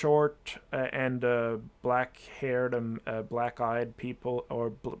 fun, short, and black-haired and black-eyed people, or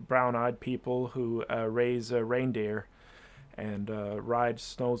brown-eyed people who raise reindeer and ride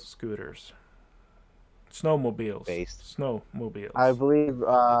snow scooters, Based. I snowmobiles. believe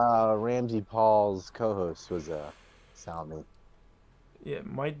Ramsey Paul's co-host was a Salmi. Yeah, it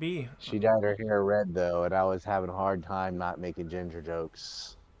might be. She dyed her hair red though, and I was having a hard time not making ginger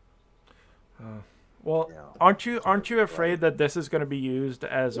jokes. Well, You know, aren't ginger you afraid white. that this is going to be used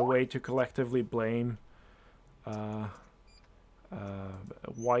as a way to collectively blame uh,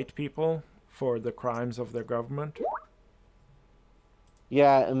 white people for the crimes of their government?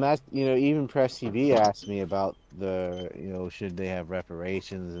 Yeah, and that's, even Press TV asked me about should they have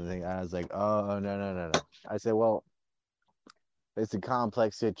reparations and things. I was like, oh, no, no, no, no. I said, well, it's a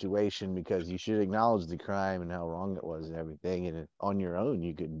complex situation because you should acknowledge the crime and how wrong it was and everything. And on your own,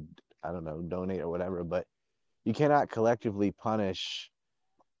 you could, I don't know, donate or whatever, but you cannot collectively punish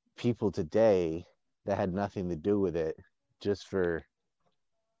people today that had nothing to do with it just for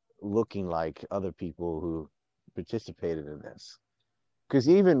looking like other people who participated in this. Because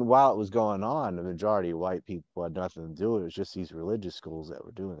even while it was going on, the majority of white people had nothing to do with it. It was just these religious schools that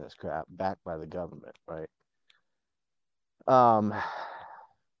were doing this crap, backed by the government, right? Um,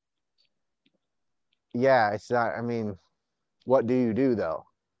 yeah, it's not. I mean, what do you do though?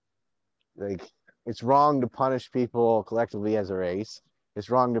 Like, it's wrong to punish people collectively as a race. It's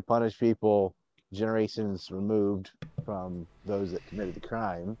wrong to punish people generations removed from those that committed the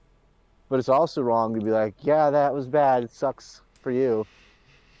crime. But it's also wrong to be like, yeah, that was bad. It sucks for you.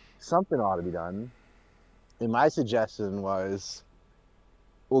 Something ought to be done. And my suggestion was,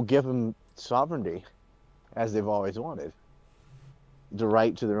 we'll give them sovereignty as they've always wanted, the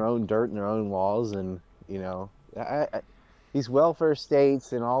right to their own dirt and their own laws. And, you know, these welfare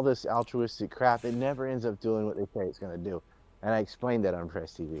states and all this altruistic crap, it never ends up doing what they say it's going to do. And I explained that on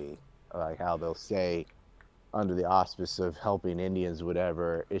Press TV, like how they'll say, under the auspice of helping Indians,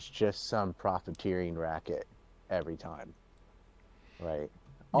 whatever, it's just some profiteering racket every time, right?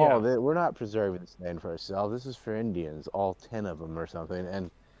 Oh, Yeah, we're not preserving this land for ourselves. This is for Indians, all 10 of them or something.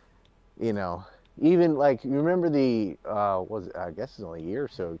 And, you know, even like, you remember I guess it's only a year or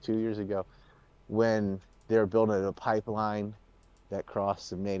so, 2 years ago, when they were building a pipeline that crossed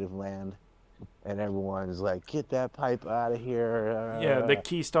some native land, and everyone's like, get that pipe out of yeah. The here.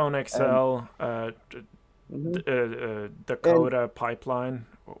 Keystone And, XL, mhm. And Dakota pipeline.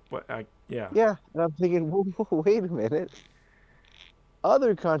 What? Yeah. yeah, and I'm thinking, wait a minute.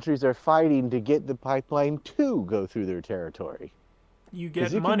 Other countries are fighting to get the pipeline to go through their territory You because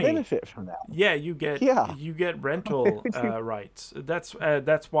get you can money. benefit from that. Yeah, Yeah, you get rental rights. That's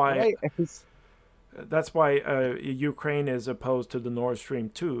why right. Ukraine is opposed to the Nord Stream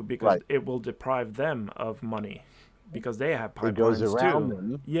 2, because Right. it will deprive them of money because they have It goes pipelines around too.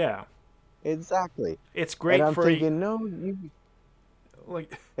 them. Yeah, Exactly. it's And great I'm for thinking, no,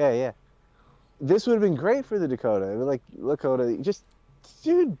 like yeah, yeah. This would have been great for the Dakota. Like, Lakota,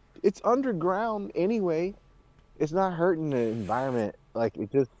 dude, it's underground anyway. It's not hurting the environment Like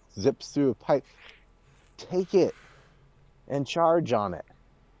it just zips through a pipe. Take it and charge on it.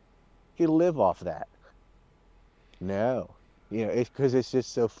 You live off that. No. It's because it's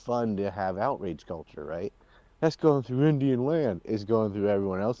just so fun to have outrage culture, right? That's going through Indian land. It's going through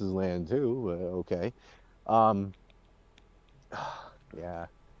everyone else's land too. Okay. Um, yeah.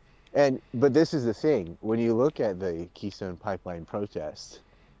 But this is the thing. When you look at the Keystone Pipeline protests,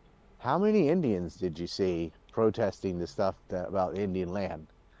 how many Indians did you see protesting the stuff about Indian land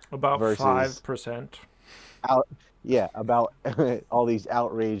About versus 5%. out, yeah, about all these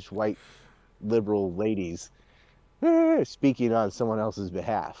outraged white liberal ladies speaking on someone else's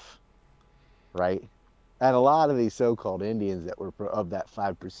behalf, right? And a lot of these so-called Indians that were of that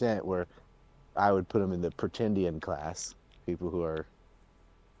 5% were, I would put them in the pretendian class, people who are,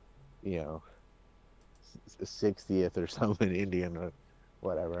 you know, 60th or something Indian or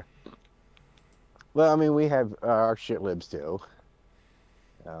whatever. Well, I mean, we have our shit libs too.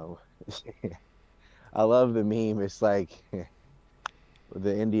 Um, I love the meme. It's like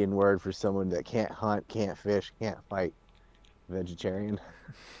the Indian word for someone that can't hunt, can't fish, can't fight, vegetarian.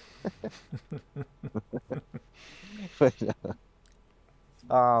 But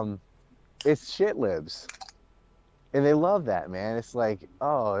um, it's shit libs. And they love that, man. It's like,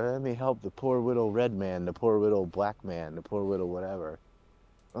 oh, let me help the poor widow red man, the poor widow black man, the poor widow whatever.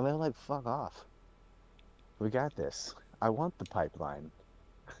 And they're like, fuck off. We got this. I want the pipeline.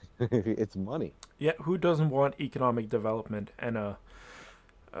 It's money. Yeah, who doesn't want economic development and a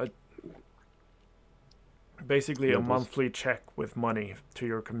basically a They'll just, monthly check with money to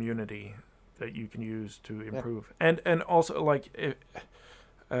your community that you can use to yeah. improve? And also like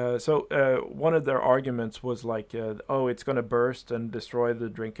one of their arguments was like, oh, it's going to burst and destroy the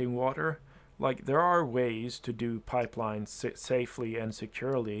drinking water. Like, there are ways to do pipelines safely and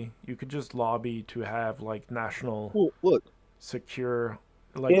securely. You could just lobby to have like national Well, look, secure,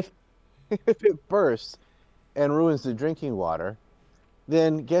 like, if if it bursts and ruins the drinking water,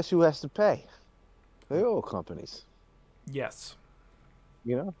 then guess who has to pay? The oil companies. yes,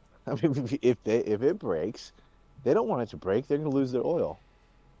 You know, I mean, if it breaks, they don't want it to break. They're going to lose their oil.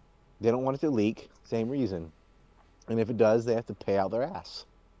 They don't want it to leak. Same reason. And if it does, they have to pay out their ass.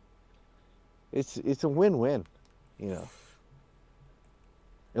 It's a win-win, you know.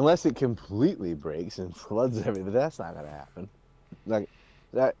 Unless it completely breaks and floods everything, but that's not going to happen. Like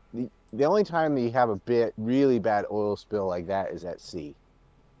that, the only time that you have a bit really bad oil spill like that is at sea,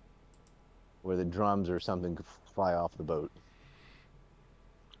 where the drums or something could fly off the boat.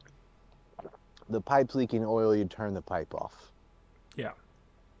 The pipe's leaking oil, you turn the pipe off. yeah.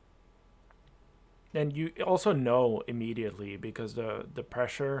 And you also know immediately because the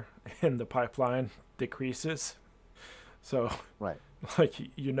pressure in the pipeline decreases. So, Right. like,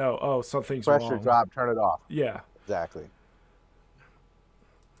 you know, oh, something's Pressure wrong. drop, turn it off. Yeah. Exactly.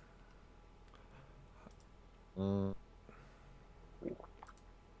 Mm.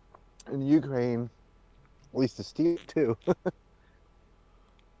 In Ukraine, at least the steel too.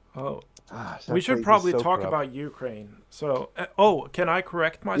 Oh, Gosh, we that should place is probably so talk corrupt. about Ukraine. So, oh, can I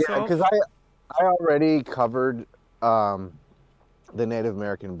correct Yeah, because myself? I already covered um the Native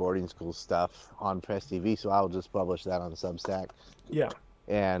American boarding school stuff on Press TV, so I'll just publish that on Substack. Yeah,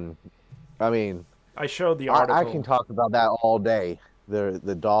 And I mean, I showed the I can article. talk about that all day.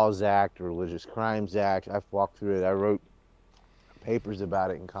 The Dawes Act, Religious Crimes Act. I've walked through it. I wrote papers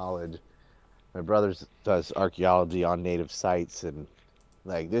about it in college. My brother does archaeology on native sites, and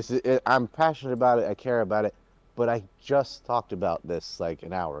like I'm passionate about it. I care about it, but I just talked about this like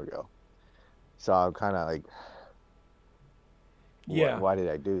an hour ago, so I'm kind of like, what? Yeah, Why did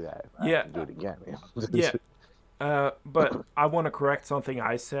I do that? I have yeah, to do it again. yeah. But I want to correct something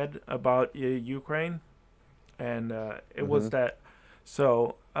I said about Ukraine, and it was Hmm. that.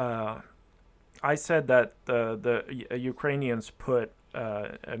 So I said that the Ukrainians put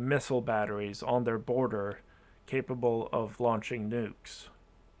missile batteries on their border, capable of launching nukes,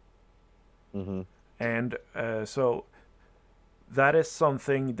 Hmm. and so that is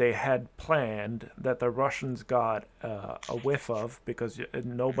something they had planned that the Russians got a whiff of because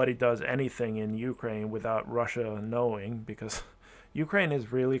nobody does anything in Ukraine without Russia knowing because Ukraine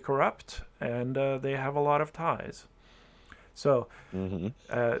is really corrupt and they have a lot of ties. So Hmm.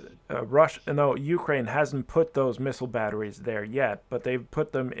 Russia, no, Ukraine hasn't put those missile batteries there yet, but they've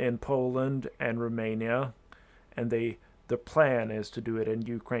put them in Poland and Romania, and the plan is to do it in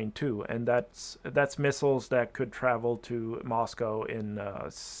Ukraine too, and that's missiles that could travel to Moscow in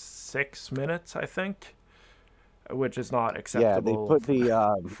 6 minutes, I think, which is not Yeah, they acceptable put the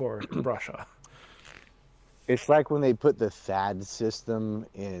for Russia. it's like when they put the THAAD system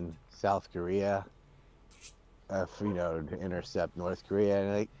in South Korea. to intercept North Korea.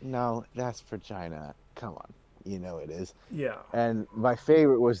 And like, no, that's for China. Come on, it is. Yeah. And my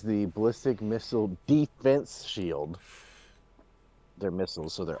favorite was the ballistic missile defense shield. Their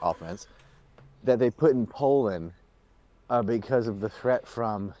missiles, so their offense that they put in Poland because of the threat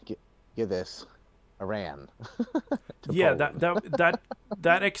from get this Iran to Yeah, Poland.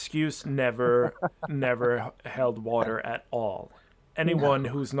 that excuse never held water at all. Anyone No,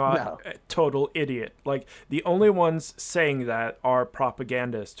 who's not no. a total idiot. Like the only ones saying that are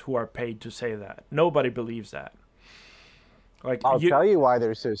propagandists who are paid to say that. Nobody believes that. Like I'll you tell you why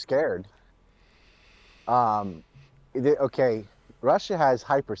they're so scared. Um, okay, Russia has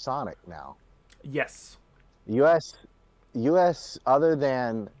hypersonic now. yes. U.S. U.S. other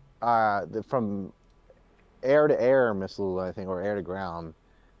than from air to air missiles, I think, or air to ground,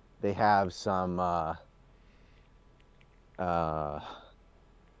 they have some uh,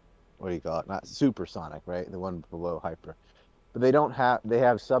 what do you call it? Not supersonic, right? The one below hyper. But they don't have they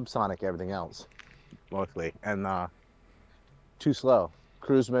have subsonic everything else mostly, and too slow.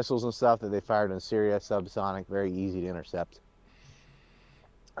 Cruise missiles and stuff that they fired in Syria, subsonic, very easy to intercept.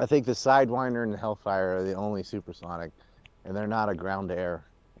 I think the Sidewinder and the Hellfire are the only supersonic, and they're not a ground to air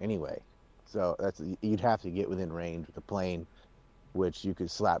anyway. So you'd have to get within range with a plane, which you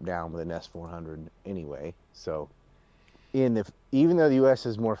could slap down with an S-400 anyway. So even though the U.S.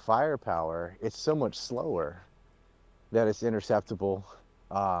 has more firepower, it's so much slower that it's interceptable.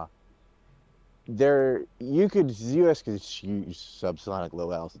 Uh, the U.S. could use subsonic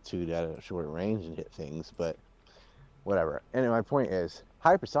low altitude at a short range and hit things, but whatever. And my point is,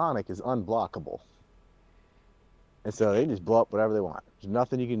 hypersonic is unblockable, and so they just blow up whatever they want. There's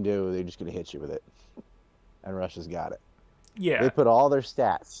nothing you can do. They're just gonna hit you with it, and Russia's got it. They Yeah. put all their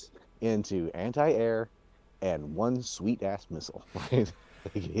stats into anti-air and one sweet ass missile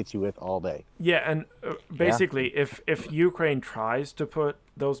they can hit you with all day. Yeah, and Yeah. basically, if Ukraine tries to put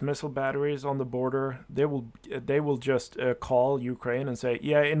those missile batteries on the border, they will just call Ukraine and say,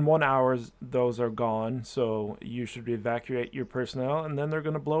 "Yeah, in 1 hour those are gone, so you should evacuate your personnel," and then they're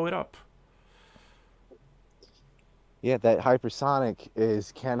gonna blow it up. Yeah, that hypersonic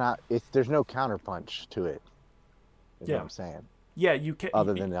is cannot it's there's no counterpunch to it, is what Yeah, I'm saying. yeah, you can.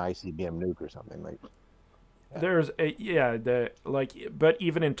 Other than the ICBM nuke or something like yeah. There's a yeah the like, but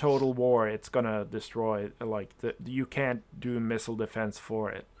even in total war, it's gonna destroy. Like you can't do missile defense for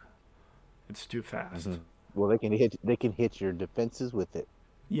it. It's too fast. Hmm. Well, they can hit your defenses with it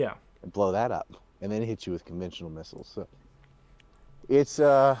Yeah, and blow that up, and then hit you with conventional missiles. So it's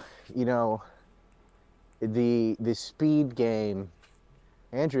you know, the speed game.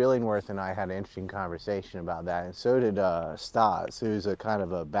 Andrew Illingworth and I had an interesting conversation about that, and so did Stas, who's a kind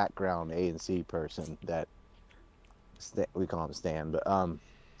of a background ANC person that we call him Stan, but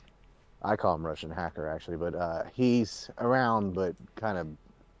I call him Russian hacker actually, but he's around, but kind of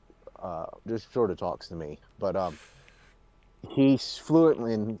just sort of talks to me. But he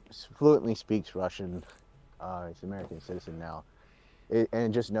fluently speaks Russian. He's an American citizen now,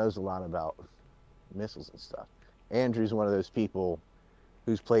 and just knows a lot about missiles and stuff. Andrew's one of those people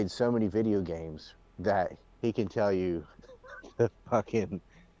who's played so many video games that he can tell you the fucking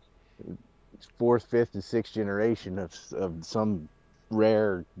fourth, fifth, and sixth generation of some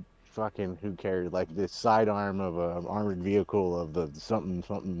rare fucking who cares like the sidearm of a armored vehicle of the something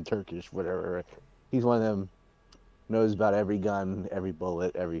something Turkish whatever. He's one of them knows about every gun, every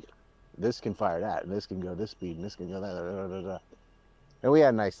bullet, every this can fire that, and this can go this speed, and this can go that. Da, da, da, da. And we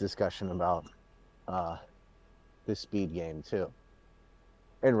had a nice discussion about uh, this speed game too.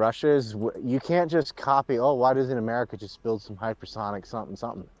 In Russia is you can't just copy. Oh, why doesn't America just build some hypersonic something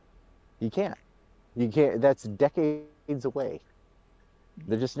something? You can't. You can't. That's decades away.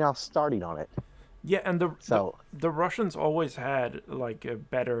 They're just now starting on it. yeah, and So, the Russians always had like a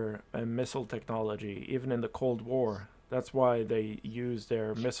better missile technology, even in the Cold War. That's why they used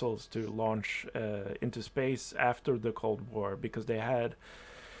their missiles to launch into space after the Cold War, because they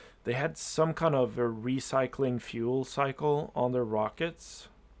had some kind of a recycling fuel cycle on their rockets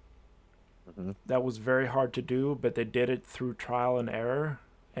mhm. that was very hard to do, but they did it through trial and error,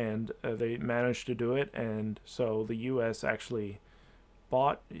 and they managed to do it. And so the U.S. actually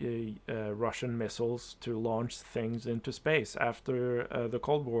bought Russian missiles to launch things into space after the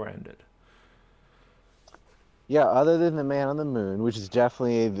Cold War ended. Yeah. Other than the man on the moon, which is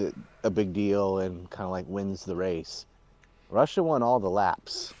definitely a big deal and kind of like wins the race, Russia won all the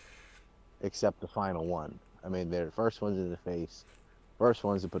laps except the final one. I mean, they're the first ones in the face, first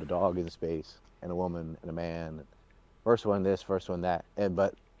ones to put a dog in space and a woman and a man. First one this, first one that, and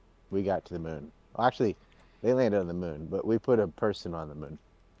but we got to the moon. Well, actually, they landed on the moon, but we put a person on the moon.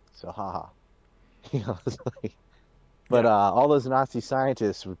 So haha. It's like, but Yeah. all those Nazi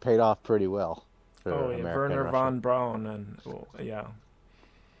scientists were paid off pretty well Oh for yeah, America and Werner Russia. von Braun and oh, yeah.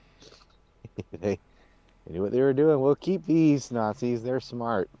 They, they knew what they were doing. We'll keep these Nazis. They're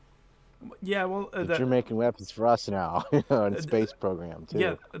smart. Yeah, well, But you're making weapons for us now, and uh, space program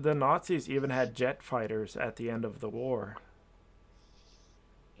yeah, too. the Nazis even had jet fighters at the end of the war.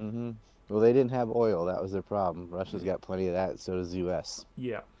 Hmm. Well, they didn't have oil. That was their problem. Russia's Y- got plenty of that. So does the U.S.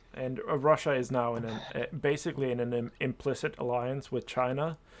 Yeah, and Russia is now in an basically in an implicit alliance with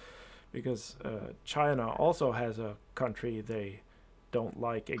China because China also has a country they don't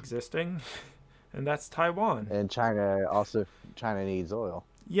like existing, and that's Taiwan. And China needs oil.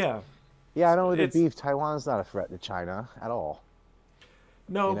 Yeah, Yeah, I know with the it's beef, Taiwan's not a threat to China at all.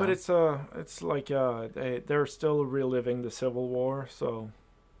 no, You but know, it's like they're still reliving the Civil War, so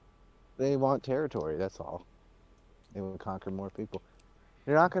they want territory. That's all. They want to conquer more people.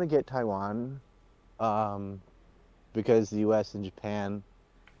 They're not going to get Taiwan, um, because the U.S. and Japan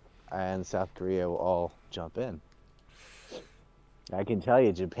and South Korea will all jump in. I can tell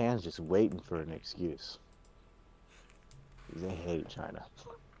you, Japan's just waiting for an excuse. They hate China,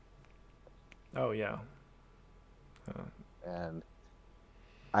 oh yeah. Uh, and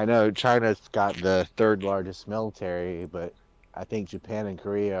I know China's got the third largest military, but I think Japan and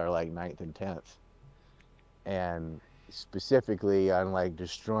Korea are like ninth and tenth. And specifically on like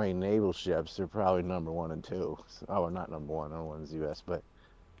destroying naval ships, they're probably number one and two. So, oh, not number one. Number one's U.S., but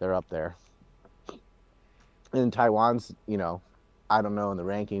they're up there. And Taiwan's, I don't know in the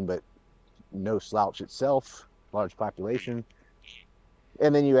ranking, but no slouch itself, large population.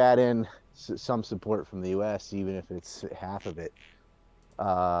 And then you add in some support from the U.S., even if it's half of it.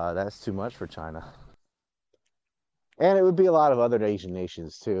 That's too much for China. And it would be a lot of other Asian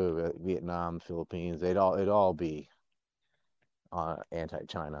nations too, Vietnam, Philippines. It'd all be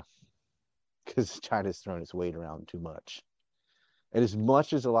anti-China because China's thrown its weight around too much. And as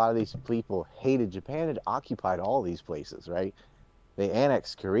much as a lot of these people hated Japan, had occupied all these places, right? They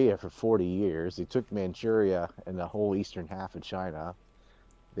annexed Korea for 40 years. They took Manchuria and the whole eastern half of China.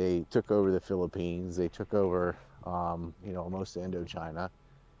 They took over the Philippines. They took over, most of Indochina.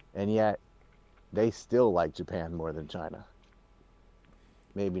 And yet they still like Japan more than China.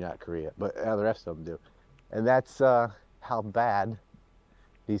 Maybe not Korea, but the rest of them do. And that's how bad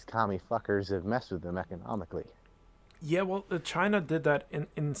these commie fuckers have messed with them economically. yeah, well, China did that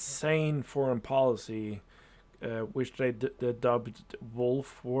insane foreign policy, which they dubbed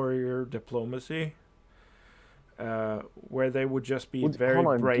wolf warrior diplomacy, where they would just be Well, very hold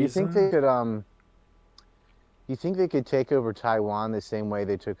on. Do you think brazen. they could you think they could take over Taiwan the same way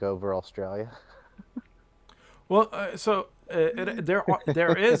they took over Australia? Well,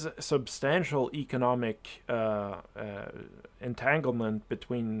 there is substantial economic entanglement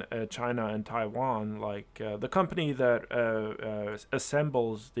between China and Taiwan. Like the company that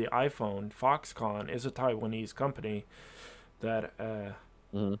assembles the iPhone, Foxconn, is a Taiwanese company that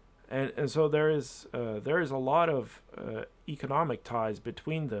Hmm. and so there is a lot of economic ties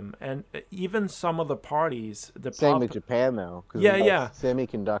between them, and even some of the parties, the Same with pop, Japan though, because yeah, the yeah,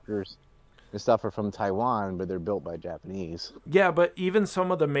 semiconductors and stuff are from Taiwan, but they're built by Japanese. yeah, but even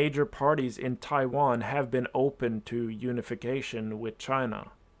some of the major parties in Taiwan have been open to unification with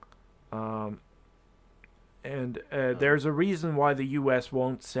China. Um, and Oh. there's a reason why the U.S.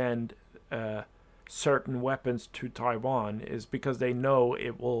 won't send uh, certain weapons to Taiwan is because they know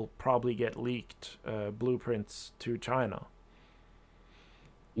it will probably get leaked blueprints to China.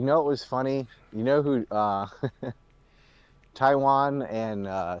 You know what was funny? You know who Taiwan and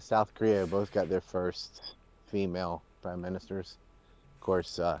South Korea both got their first female prime ministers. Of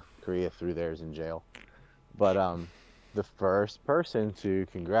course, Korea threw theirs in jail. But the first person to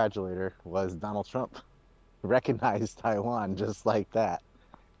congratulate her was Donald Trump. Recognized Taiwan just like that.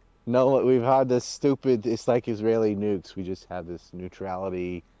 No, we've had this stupid, it's like Israeli nukes. We just have this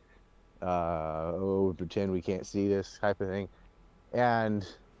neutrality, oh, we pretend we can't see this type of thing. And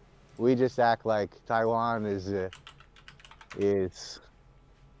we just act like Taiwan is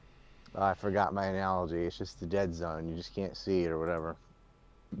I forgot my analogy. It's just the dead zone. You just can't see it or whatever.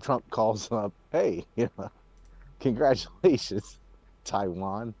 Trump calls up, hey, congratulations,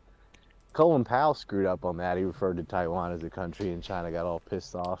 Taiwan. Colin Powell screwed up on that. He referred to Taiwan as a country, and China got all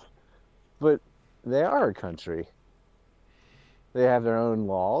pissed off. But they are a country. They have their own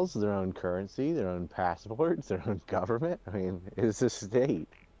laws, their own currency, their own passports, their own government. I mean, it's a state.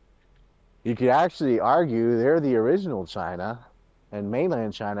 You could actually argue they're the original China, and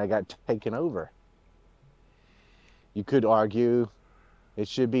mainland China got taken over. You could argue it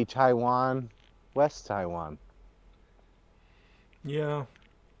should be Taiwan, West Taiwan. Yeah,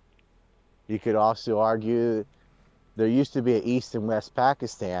 You could also argue there used to be an East and West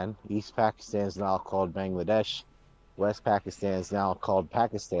Pakistan. East Pakistan is now called Bangladesh. West Pakistan is now called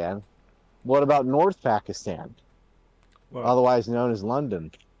Pakistan. What about North Pakistan, Well, otherwise known as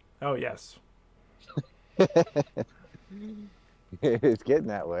London? oh yes. It's getting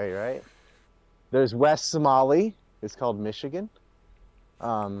that way, right? There's West Somali. It's called Michigan.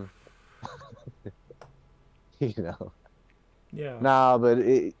 Um, you know, Yeah. nah, but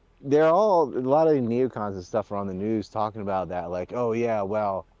they're all a lot of the neocons and stuff are on the news talking about that. Like, oh yeah,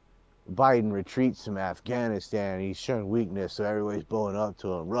 well, Biden retreats from Afghanistan. He's showing weakness, so everybody's blowing up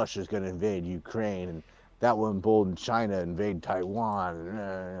to him. Russia's going to invade Ukraine, and that will embolden China to invade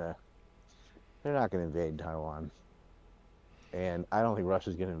Taiwan. They're not going to invade Taiwan, and I don't think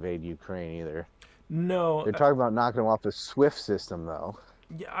Russia's going to invade Ukraine either. No. They're talking about knocking them off the SWIFT system, though.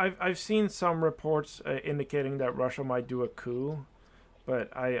 Yeah, I've seen some reports indicating that Russia might do a coup,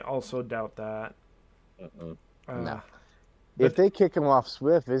 but I also doubt that. Mm-mm. Uh, No. If but they kick them off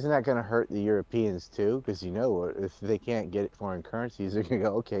SWIFT, isn't that going to hurt the Europeans too? Because if they can't get foreign currencies, they're going to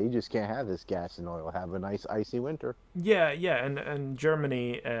go, okay, you just can't have this gas and oil. Have a nice icy winter. yeah, yeah, and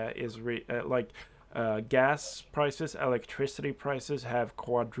Germany gas prices, electricity prices have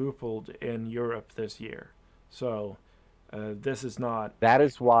quadrupled in Europe this year. So this is not. That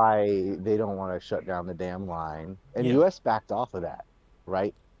is why they don't want to shut down the damn line. And the Yeah, U.S. backed off of that,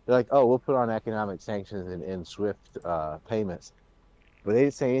 right? They're like, oh, we'll put on economic sanctions and SWIFT payments. But they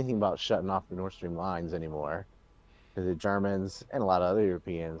didn't say anything about shutting off the Nord Stream lines anymore. Because the Germans and a lot of other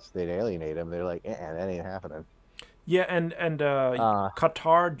Europeans, they'd alienate them. They're like, that ain't happening. yeah, and Uh,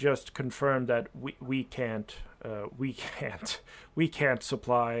 Qatar just confirmed that we can't we can't we can't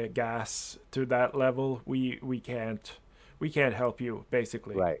supply gas to that level. We can't help you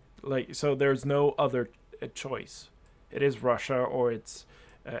basically. right. Like so, there's no other choice. It is Russia or it's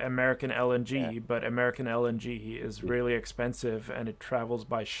American Yeah. LNG, but American LNG is You- really expensive and it travels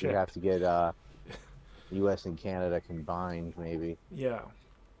by You'd ship. have to get U.S. and Canada combined, maybe. Yeah.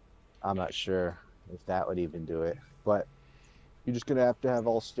 I'm not sure if that would even do it. But you're just gonna have to have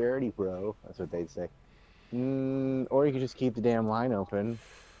austerity, bro. That's what they'd say. Or you could just keep the damn line open.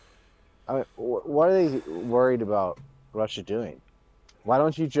 I mean, what are they worried about Russia doing? Why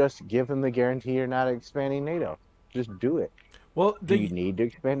don't you just give them the guarantee you're not expanding NATO? Just do it. Well, Do you the need to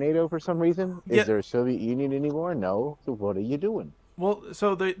expand NATO for some reason? Is yeah. there a Soviet Union anymore? No. So what are you doing? Well,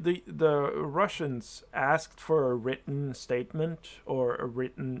 so the Russians asked for a written statement or a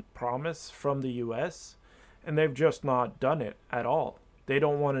written promise from the U.S., and they've just not done it at all. They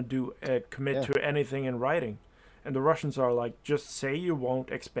don't want to commit Yeah, to anything in writing, and the Russians are like, just say you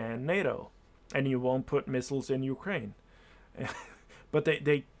won't expand NATO, and you won't put missiles in Ukraine, but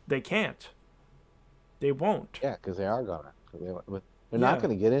they can't. They won't. yeah, because they are gonna. They're not Yeah,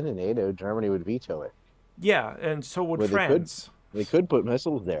 gonna get into NATO. Germany would veto it. yeah, and so would Where they could, France. they could put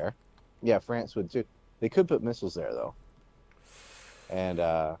missiles there. Yeah, France would too. They could put missiles there though, and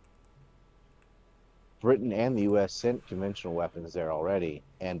Britain and the U.S. sent conventional weapons there already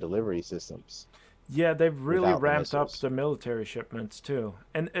and delivery systems Yeah, they've really without the ramped up missiles. the military shipments too.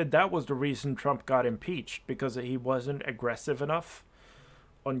 And that was the reason Trump got impeached because he wasn't aggressive enough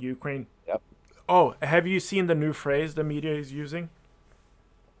on Ukraine. Yep. Oh, have you seen the new phrase the media is using?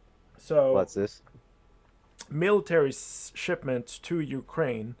 So, What's this? military shipments to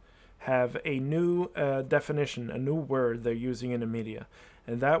Ukraine have a new definition, a new word they're using in the media.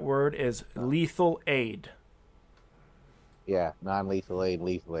 And that word is Oh, lethal aid. yeah, non-lethal aid,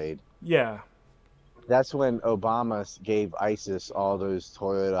 lethal aid. Yeah. That's when Obama gave ISIS all those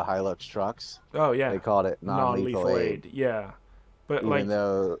Toyota Hilux trucks. Oh, yeah. They called it Non non-lethal lethal aid, aid. Yeah. But, even like,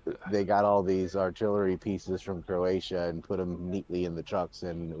 though they got all these artillery pieces from Croatia and put them neatly in the trucks,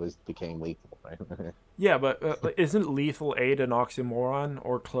 and it was became lethal. Right? yeah, but isn't lethal aid an oxymoron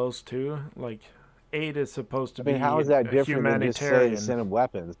or close to? Like, aid is supposed to I mean, how be is that a different than just saying humanitarian. send them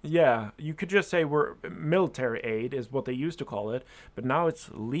weapons? Yeah, you could just say we're military aid is what they used to call it, but now it's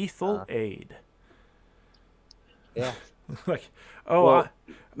lethal Uh, aid. yeah. Like, oh,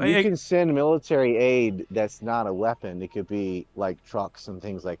 Well, you I can send military aid that's not a weapon. It could be like trucks and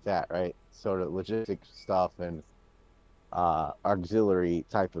things like that, right? Sort of logistic stuff and auxiliary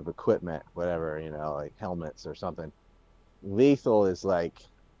type of equipment, whatever, like helmets or something. Lethal is like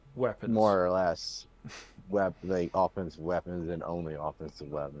weapons. more or less like offensive weapons and only offensive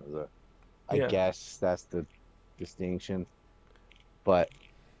weapons. I Yeah, guess that's the distinction. But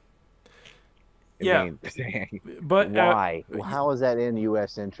I yeah, mean, but why? y- How is that in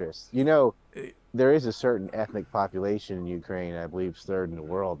U.S. interest? There is a certain ethnic population in Ukraine, I believe, it's third in the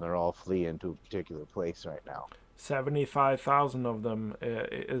world, and they're all fleeing to a particular place right now. 75,000 of them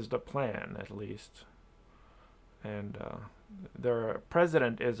is the plan, at least. And their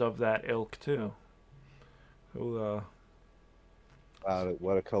president is of that ilk, too. Who, Wow,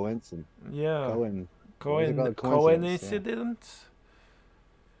 what a coincidence. yeah, Cohen. What is it called? Coincidence. Yeah. coincidence?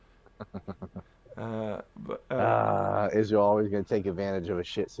 But Israel always going to take advantage of a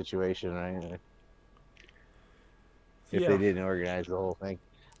shit situation, right? If they yeah, didn't organize the whole thing.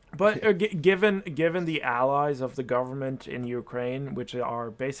 but given the allies of the government in Ukraine, which are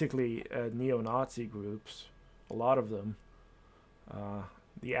basically neo-Nazi groups, a lot of them, uh,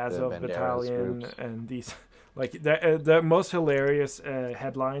 the The Azov Banderas Battalion groups. and these, like the most hilarious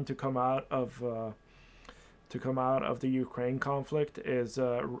headline to come out of the Ukraine conflict is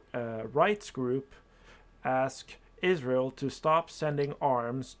a rights group ask Israel to stop sending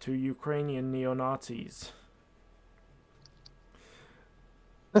arms to Ukrainian neo-Nazis.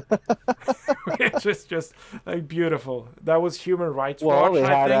 Which is just like beautiful. That was Human Rights Well, Watch, they I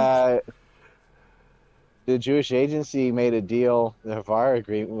had think. the Jewish Agency made a deal, the Varg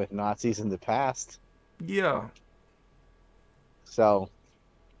agreement with Nazis in the past. Yeah. So,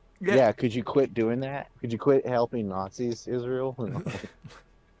 Yeah. yeah, could you quit doing that? Could you quit helping Nazis, Israel?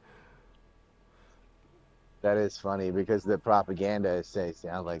 That is funny because the propaganda sounds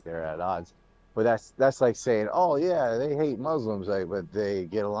like they're at odds. But that's like saying, oh yeah, they hate Muslims, like, but they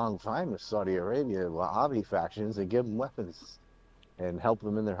get along fine with Saudi Arabia, Wahhabi factions, and give them weapons and help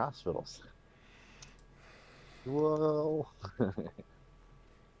them in their hospitals. Whoa.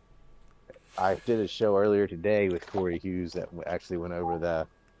 I did a show earlier today with Corey Hughes that actually went over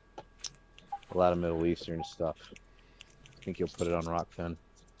a lot of Middle Eastern stuff. I think you'll put it on Rockfin.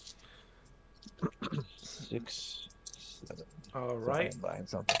 6, 7. All Sorry, right. I'm buying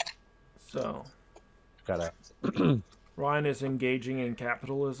something. So Gotta. Ryan is engaging in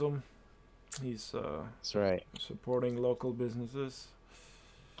capitalism. He's That's right. supporting local businesses.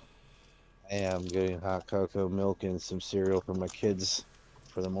 I am getting hot cocoa, milk, and some cereal for my kids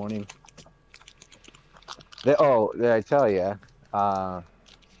for the morning. Did I tell you? Uh,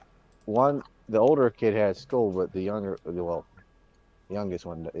 the older kid has school, but the youngest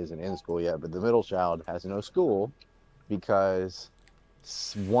one isn't in school yet. But the middle child has no school because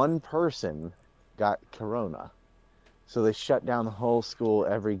one person got corona, so they shut down the whole school,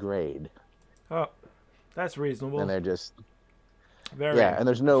 every grade, Oh, that's and reasonable. they're just yeah, Very. and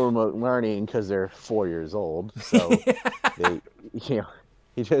there's no remote learning because they're 4 years old, so they you know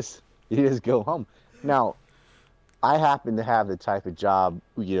you just go home now. I happen to have the type of job,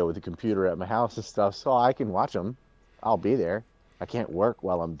 with a computer at my house and stuff, so I can watch them. I'll be there. I can't work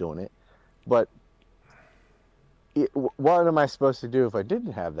while I'm doing it. But what am I supposed to do if I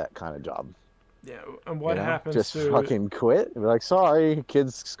didn't have that kind of job? Yeah. And what happens Just to fucking quit? Be like, sorry,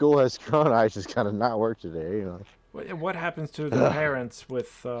 kids' school has corona. I just kind of not work today. what happens to the parents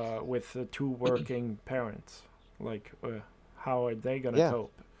with two working parents? Like, how are they gonna Yeah,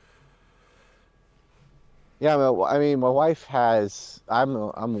 cope? yeah. I mean, my wife has.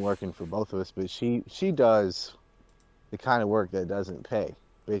 I'm working for both of us, but she does the kind of work that doesn't pay,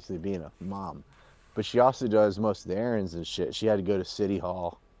 basically being a mom. But she also does most of the errands and shit. She had to go to City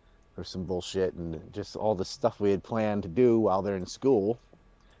Hall for some bullshit and just all the stuff we had planned to do while they're in school.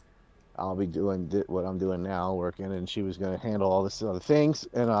 I'll be doing what I'm doing now, working, and she was going to handle all this other things.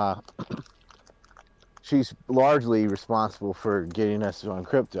 And she's largely responsible for getting us on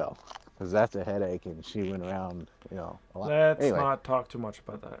crypto because that's a headache. And she went around, a lot. Let's Anyway, not talk too much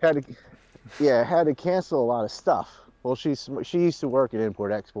about that. had to, yeah, had to cancel a lot of stuff. Well, she used to work in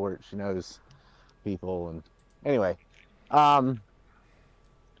import export. She knows people, and anyway, um,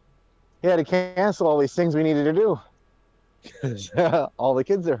 he had to cancel all these things we needed to do because all the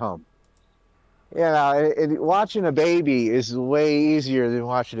kids are home. Watching a baby is way easier than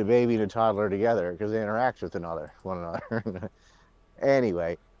watching a baby and a toddler together because they interact with one another.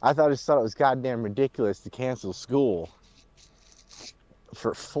 Anyway, just thought it was goddamn ridiculous to cancel school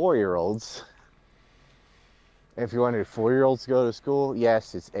for 4-year-olds. If you wanted 4-year-olds to go to school,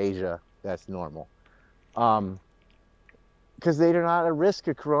 yes, it's Asia. That's normal. Because they're not at risk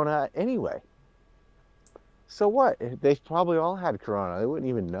of corona anyway. So what? They've probably all had corona. They wouldn't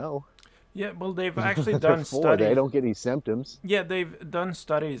even know. Yeah, well, they've actually They're done 4. They studies. don't get any symptoms. Yeah, they've done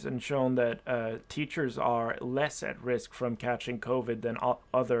studies and shown that teachers are less at risk from catching COVID than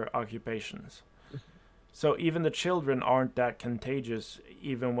other occupations. So even the children aren't that contagious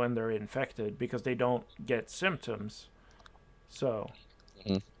even when they're infected because they don't get symptoms. So,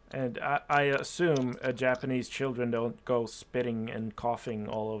 Mhm. and I assume Japanese children don't go spitting and coughing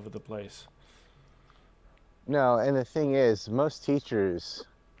all over the place. No, and the thing is, most teachers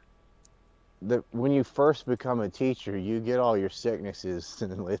when you first become a teacher, you get all your sicknesses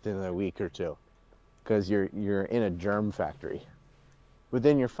within a week or two because you're in a germ factory. But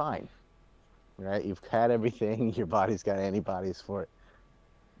then you're fine, right? You've had everything, your body's got antibodies for it.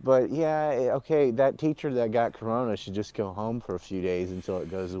 But yeah, okay, that teacher that got corona should just go home for a few days until it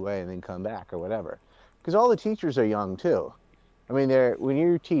goes away and then come back or whatever. Because all the teachers are young too. I mean, they're when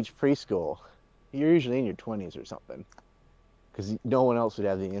you teach preschool, you're usually in your 20s or something. Because no one else would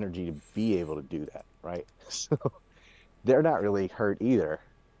have the energy to be able to do that, right? So they're not really hurt either.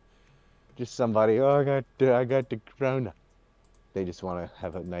 Just somebody, oh, I got the corona. They just want to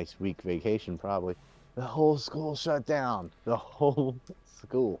have a nice week vacation, probably. The whole school shut down. The whole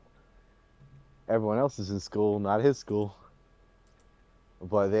school. Everyone else is in school, not his school.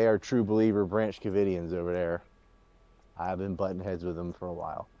 But they are true believer Branch Covidians over there. I've been butting heads with them for a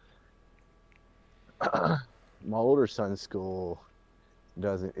while. My older son's school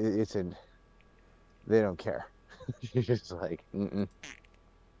doesn't. It's in. They don't care. It's just like, mm-mm.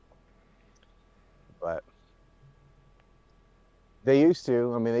 But they used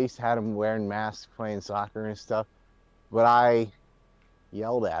to. I mean, they used to have them wearing masks, playing soccer and stuff. But I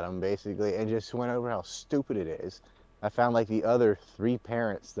yelled at them basically and just went over how stupid it is. I found like the other three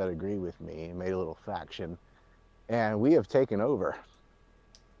parents that agree with me and made a little faction, and we have taken over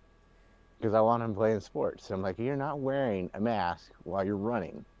because I want him playing sports. I'm like, you're not wearing a mask while you're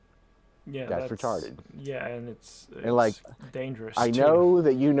running. Yeah, That's that's retarded. yeah, and And like, it's dangerous I too. know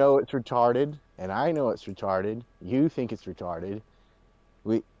that you know it's retarded, and I know it's retarded. You think it's retarded.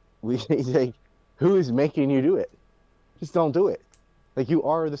 We we say, who is making you do it? Just don't do it. Like you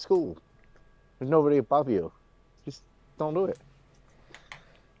are the school. There's nobody above you. Just don't do it.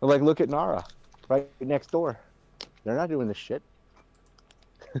 Like look at Nara, right next door. They're not doing this shit.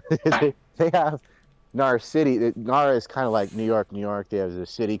 They have Nara City. Nara is kind of like New York, New York. They have a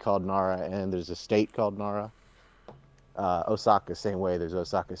city called Nara, and there's a state called Nara. Osaka, same way. There's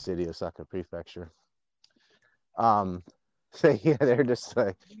Osaka City, Osaka Prefecture. Um, so yeah, they're just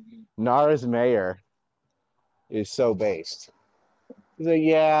like Nara's mayor is so based. He's like,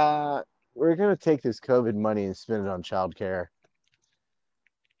 yeah, we're gonna take this COVID money and spend it on childcare.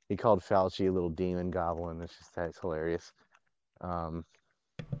 He called Fauci a little demon goblin. It's just that's hilarious. Um,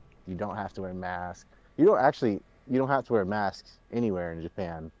 you don't have to wear masks. You don't have to wear masks anywhere in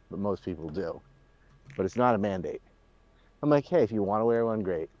Japan, but most people do. But it's not a mandate. I'm like, hey, if you want to wear one,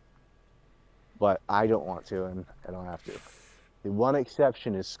 great. But I don't want to, and I don't have to. The one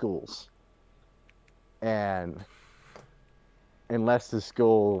exception is schools. And unless the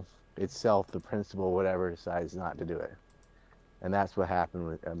school itself, the principal, whatever, decides not to do it. And that's what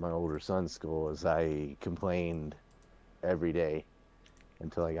happened at my older son's school is I complained every day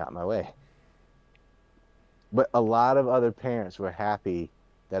until I got my way. But a lot of other parents were happy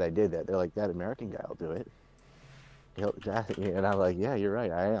that I did that. They're like, that American guy will do it. And I'm like, yeah, you're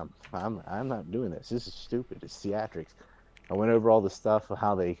right. I am. I'm not doing this. This is stupid. It's theatrics. I went over all the stuff of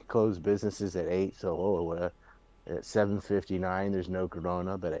how they close businesses at 8. So at 7:59, there's no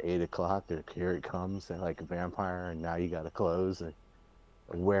corona, but at 8 o'clock, here it comes like a vampire, and now you got to close. And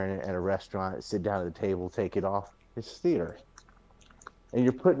wearing it at a restaurant, sit down at the table, take it off. It's theater, and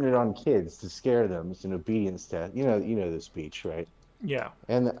you're putting it on kids to scare them. It's an obedience test. You know the speech, right? Yeah,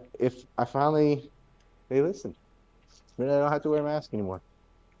 And if I finally they listen, then I don't have to wear a mask anymore.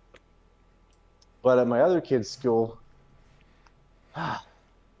 But at my other kid's school, I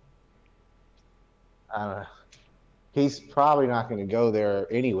don't know. He's probably not going to go there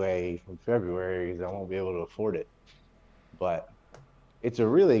anyway in February because I won't be able to afford it. But it's a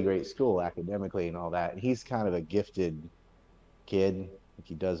really great school academically and all that. And he's kind of a gifted kid.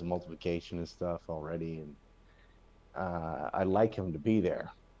 He does multiplication and stuff already, and I'd like him to be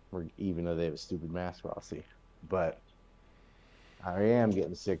there, even though they have a stupid math policy. But I am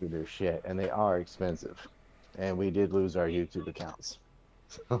getting sick of their shit, and they are expensive. And we did lose our YouTube accounts,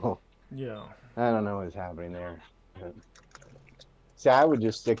 so yeah, I don't know what's happening there. But, see, I would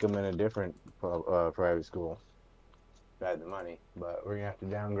just stick them in a different private school if I had the money, but we're gonna have to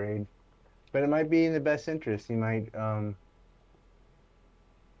downgrade. But it might be in the best interest. He might, I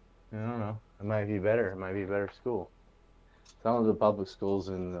don't know. It might be better. It might be a better school. Some of the public schools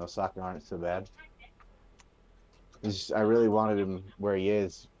in Osaka aren't so bad. I really wanted him where he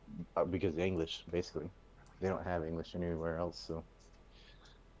is because of English, basically. They don't have English anywhere else, so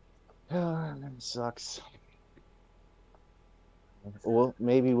that sucks. Well,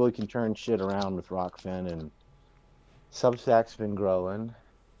 maybe we can turn shit around with Rockfin and Substack's been growing,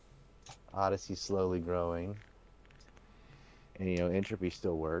 Odyssey slowly growing, and Entropy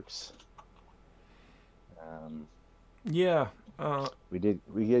still works. Um, yeah. Uh, We did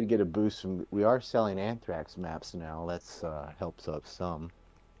get a boost from. We are selling anthrax maps now. That's helps us some.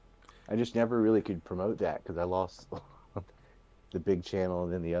 I just never really could promote that because I lost the big channel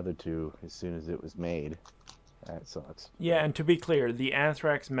and then the other two as soon as it was made. That sucks. yeah, But and to be clear, the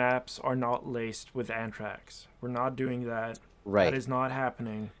anthrax maps are not laced with anthrax. We're not doing that. That right. is not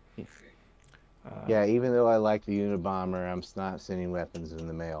happening. Uh, Yeah, even though I like the Unabomber, I'm not sending weapons in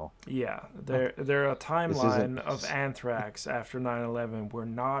the mail. yeah, there a This isn't. timeline of anthrax after 9/11. We're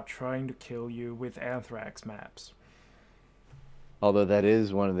not trying to kill you with anthrax maps. Although that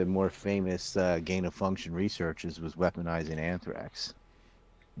is one of the more famous gain of function researches was weaponizing anthrax.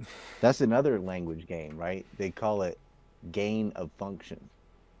 That's another language game, right? They call it gain of function.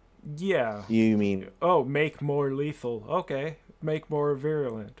 Yeah. You mean Oh, make more lethal. Okay. Make more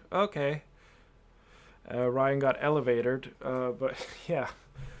virulent. Okay. Ryan got elevated, but yeah.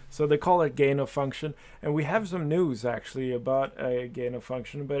 So they call it gain of function, and we have some news actually about gain of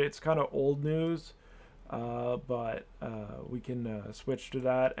function, but it's kind of old news. But we can switch to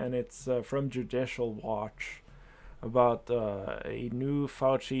that, and it's from Judicial Watch about a new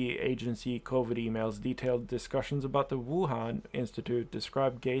Fauci agency COVID emails detailed discussions about the Wuhan Institute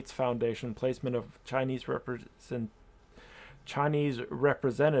describe Gates Foundation placement of Chinese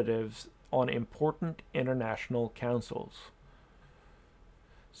representatives on important international councils.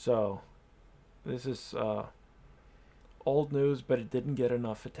 So this is old news, but it didn't get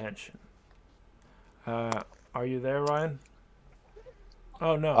enough attention. Uh, are you there, Ryan?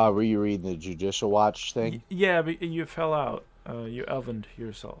 Oh no. were you reading the Judicial Watch thing? Yeah, but you fell out. You ovened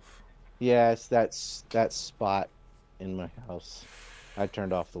yourself. Yeah, it's that spot in my house. I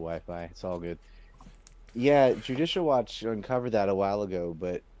turned off the Wi-Fi. It's all good. Yeah, Judicial Watch uncovered that a while ago,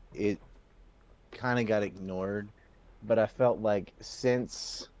 but it kind of got ignored. But I felt like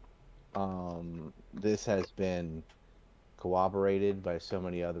since this has been corroborated by so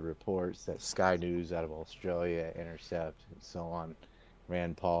many other reports that Sky News out of Australia, Intercept, and so on,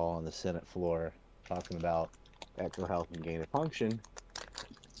 Rand Paul on the Senate floor talking about eco health and gain of function,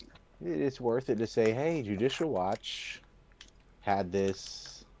 it's worth it to say, hey, Judicial Watch had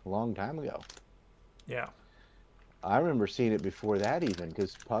this a long time ago. Yeah. I remember seeing it before that even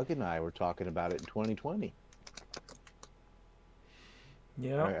because Pug and I were talking about it in 2020.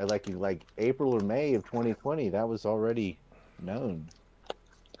 Yeah. Right? Like April or May of 2020, that was already known.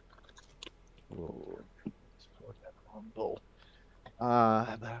 Whoa, that wrong bowl.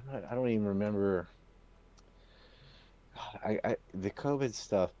 But I don't even remember. The COVID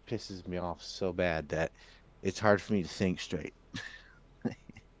stuff pisses me off so bad that it's hard for me to think straight.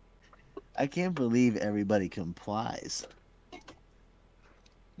 I can't believe everybody complies.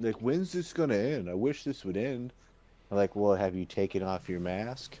 Like, when's this gonna end? I wish this would end. I'm like, well, have you taken off your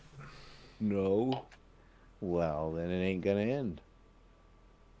mask? No. Well, then it ain't gonna end.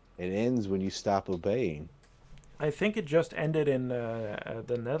 It ends when you stop obeying. I think it just ended in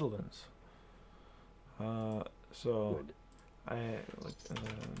the Netherlands. So Good. I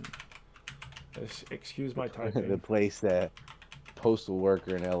excuse my The typing. place that postal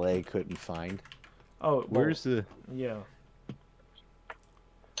worker in LA couldn't find. Oh well, Where's the yeah.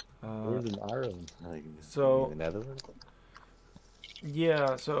 Uh, where's in Ireland? Like, you mean so the Netherlands?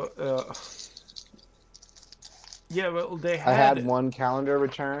 yeah, so yeah, well they I had had one calendar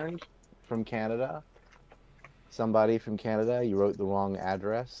returned from Canada. Somebody from Canada, you wrote the wrong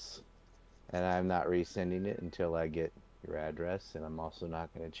address, and I'm not resending it until I get your address, and I'm also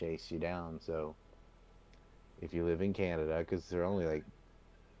not going to chase you down. So if you live in Canada, because they're only like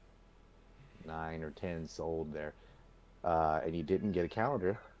 9 or 10 sold there, and you didn't get a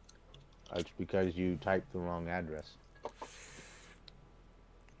calendar, it's because you typed the wrong address.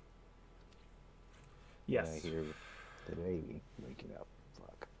 And I yes. hear the baby waking up.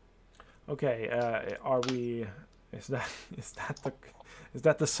 Fuck. Okay, are we? Is that is that the is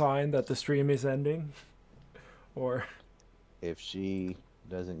that the sign that the stream is ending, or If she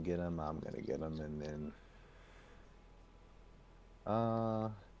doesn't get them, I'm gonna get them, and then, uh,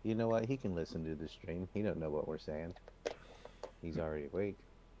 you know what? He can listen to the stream. He don't know what we're saying. He's already awake,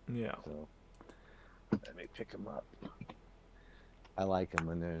 yeah? so let me pick him up. I like them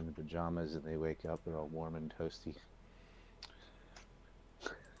when they're in the pajamas and they wake up. They're all warm and toasty.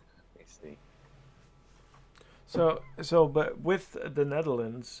 Let me see. But with the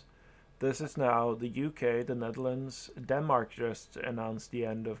Netherlands, this is now the UK, the Netherlands, Denmark just announced the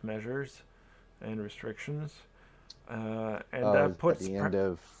end of measures and restrictions, and Oh, that is that puts the end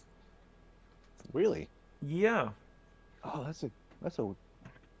of? Really? yeah. Oh, that's a.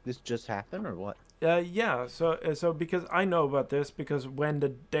 This just happened or what? Yeah, so because I know about this because when the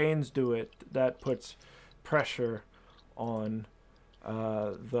Danes do it, that puts pressure on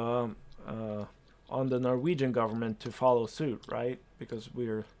the uh, on the Norwegian government to follow suit, right? Because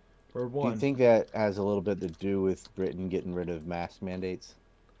we're Do you one. think that has a little bit to do with Britain getting rid of mask mandates?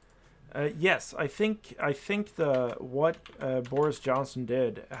 Yes, I think the what Boris Johnson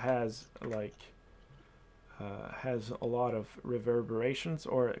did has a lot of reverberations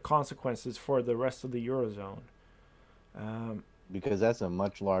or consequences for the rest of the eurozone. Um, Because that's a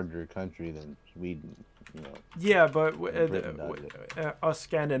much larger country than Sweden, you know, yeah, but and Britain does it. us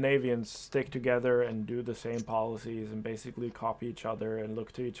Scandinavians stick together and do the same policies and basically copy each other and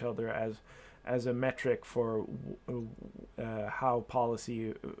look to each other as a metric for how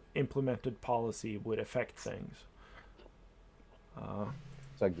policy implemented policy would affect things. Uh,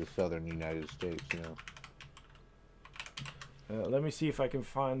 It's like the southern United States, you know. Let me see if I can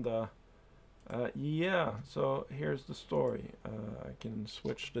find the. Yeah, so here's the story. I can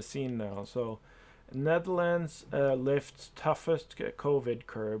switch the scene now. So, Netherlands lifts toughest COVID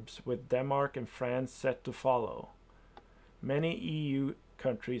curbs with Denmark and France set to follow. Many EU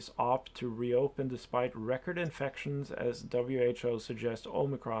countries opt to reopen despite record infections as WHO suggests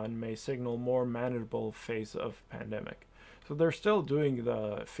Omicron may signal more manageable phase of pandemic. So they're still doing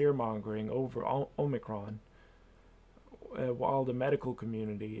the fear mongering over Omicron, while the medical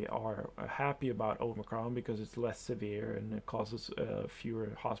community are happy about Omicron because it's less severe and it causes fewer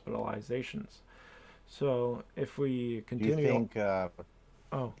hospitalizations. So if we Do you continue, think,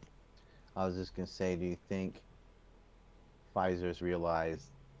 oh, I was just going to say, do you think Pfizer's realized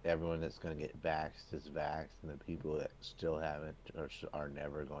everyone that's going to get vaxxed is vaxxed and the people that still haven't are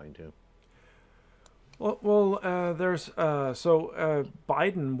never going to? there's so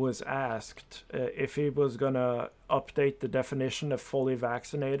Biden was asked if he was gonna update the definition of fully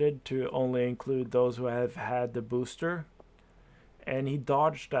vaccinated to only include those who have had the booster, and he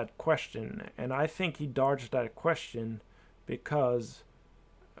dodged that question. And I think he dodged that question because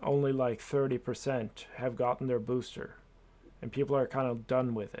only like 30% have gotten their booster, and people are kind of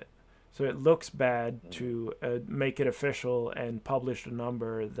done with it. So it looks bad to make it official and publish the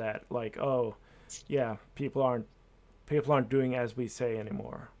number that like, oh, yeah, people aren't doing as we say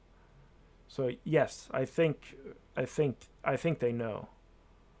anymore. So yes, I think they know.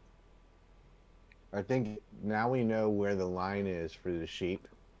 I think now we know where the line is for the sheep.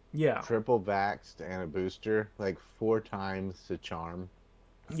 Yeah, Triple vaxxed and a booster, like four times the charm.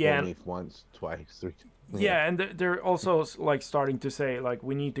 yeah, Only once, twice, three. Yeah. yeah, and they're also like starting to say like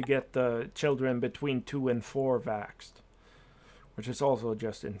we need to get the children between 2 and 4 vaxxed, which is also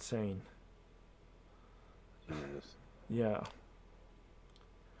just insane. Jesus. Yeah.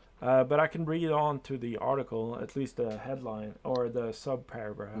 But I can read on to the article, at least the headline or the sub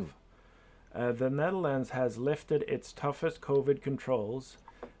paragraph. Hmm. The Netherlands has lifted its toughest COVID controls.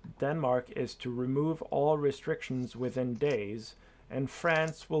 Denmark is to remove all restrictions within days, and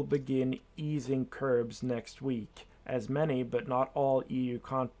France will begin easing curbs next week, as many but not all EU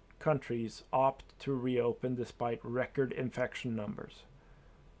countries opt to reopen despite record infection numbers.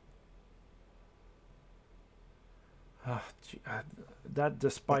 Ah, that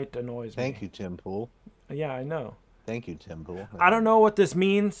despite annoys Thank me. you, Tim Pool. Yeah, I know. Thank you, Tim Pool. I don't know what this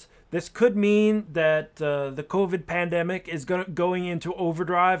means. This could mean that the COVID pandemic is going into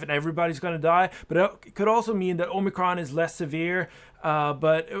overdrive and everybody's going to die. But it could also mean that Omicron is less severe.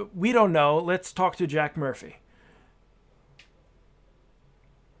 But we don't know. Let's talk to Jack Murphy.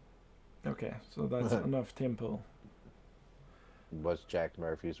 Okay, so that's enough Timpo. What's Jack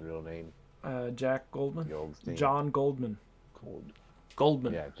Murphy's real name? Jack Goldman? Goldstein. John Goldman. Gold.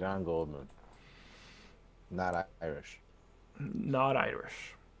 Goldman. Yeah, John Goldman. Not Irish. Not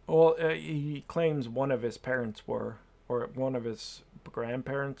Irish. Well, he claims one of his parents were, or one of his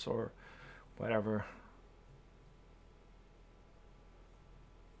grandparents, or whatever.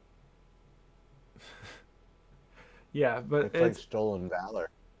 Yeah, but It's like stolen valor.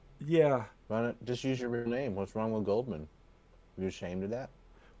 yeah. Why not just use your real name? What's wrong with Goldman? You ashamed of that?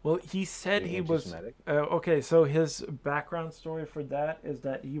 Well, he said Being he was anti-Semitic? okay. So his background story for that is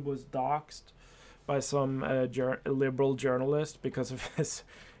that he was doxxed by some liberal journalist because of his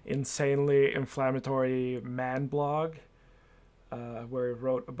insanely inflammatory man blog, where he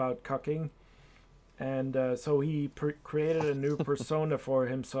wrote about cucking. And so he created a new persona for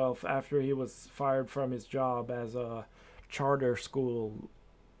himself after he was fired from his job as a charter school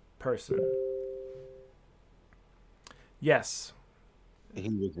person. Yes. He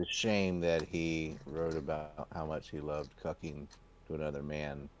was ashamed that he wrote about how much he loved cucking to another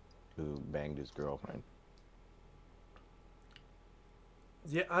man who banged his girlfriend.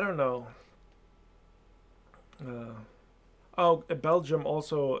 Yeah, I don't know. Uh, Oh, Belgium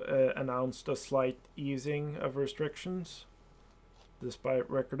also announced a slight easing of restrictions despite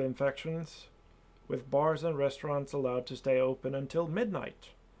record infections, with bars and restaurants allowed to stay open until midnight.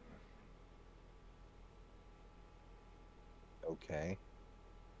 Okay.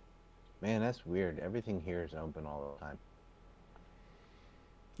 Man, that's weird. Everything here is open all the time.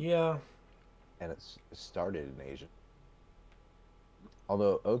 Yeah, And it started in Asia.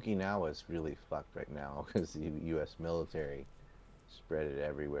 Although Okinawa is really fucked right now because the U.S. military spread it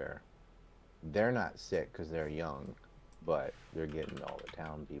everywhere. They're not sick because they're young, but they're getting all the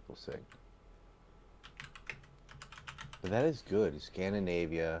town people sick. But that is good.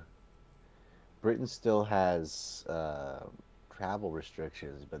 Scandinavia, Britain still has travel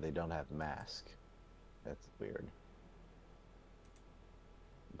restrictions, but they don't have masks. That's weird.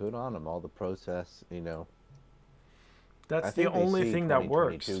 Good on them. All the protests, I that's the think they only see thing that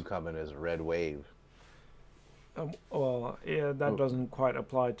 2022 works. coming as a red wave. Well, yeah, that Oh, doesn't quite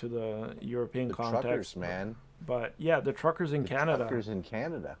apply to the European the truckers, context, man. but yeah, the truckers in The Canada. truckers in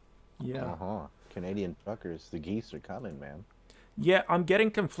Canada. Yeah. Uh-huh. Canadian truckers. The geese are coming, man. Yeah, I'm getting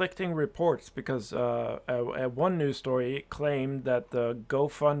conflicting reports because one news story claimed that the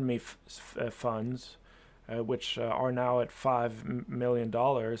GoFundMe funds, which are now at $5 million,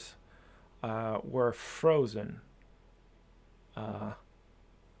 were frozen.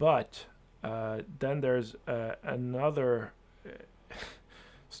 But then there's another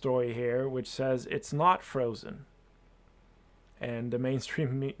story here which says it's not frozen, and the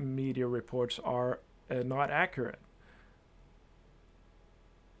mainstream media reports are not accurate.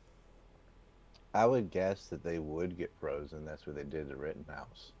 I would guess that they would get frozen. That's what they did to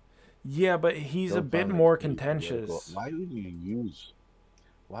Rittenhouse. Yeah, but he's a bit GoFundMe is more pretty political. contentious. Why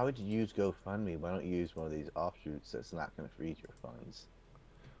would you use GoFundMe? Why don't you use one of these offshoots that's not going to freeze your funds?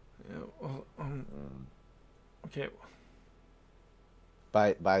 Yeah, well, Mm. okay.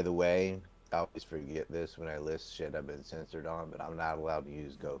 By the way, I always forget this when I list shit I've been censored on, but I'm not allowed to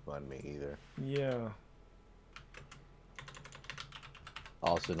use GoFundMe either. Yeah.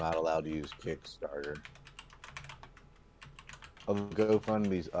 Also not allowed to use Kickstarter. Of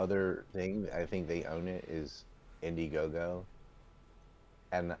GoFundMe's other thing, I think they own it, is Indiegogo.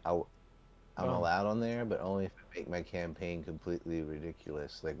 And I'm Oh. allowed on there, but only if I make my campaign completely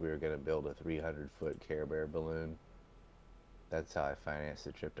ridiculous. Like we were going to build a 300-foot Care Bear balloon. That's how I financed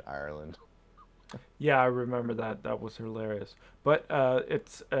the trip to Ireland. Yeah, I remember that. That was hilarious. But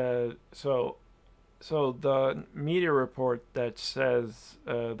it's so the media report that says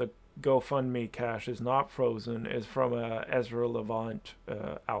the GoFundMe cash is not frozen is from a Ezra Levant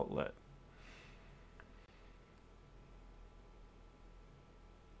outlet.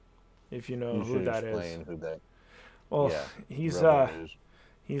 If you know You who should that is. explain who that. Well, Yeah, he's Rebel uh News.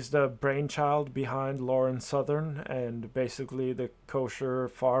 he's the brainchild behind Lauren Southern and basically the kosher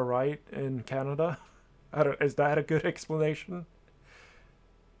far right in Canada. I don't, is that a good explanation?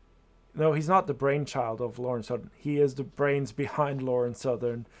 No, he's not the brainchild of Lauren Southern. He is the brains behind Lauren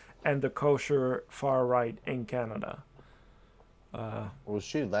Southern and the kosher far right in Canada. Uh, Well,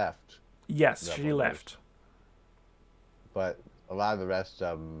 she left yes, she Rebel News, left. but a lot of the rest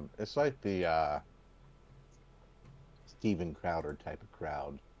of them, it's like the Steven Crowder type of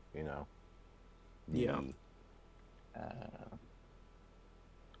crowd, you know, Yeah. the uh,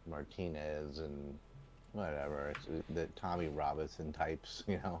 Martinez and whatever. It's the Tommy Robinson types,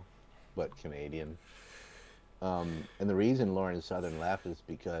 but Canadian. And the reason Lauren Southern left is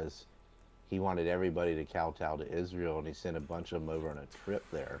because he wanted everybody to kowtow to Israel, and he sent a bunch of them over on a trip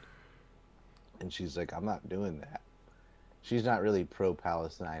there. And she's like, I'm not doing that. She's not really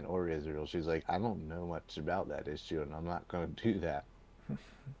pro-Palestine or Israel. She's like, I don't know much about that issue, and I'm not going to do that.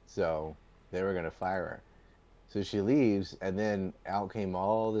 So they were going to fire her. So she leaves, and then out came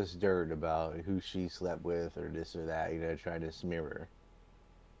all this dirt about who she slept with or this or that, trying to smear her.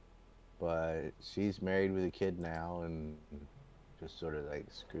 But she's married with a kid now and just sort of like,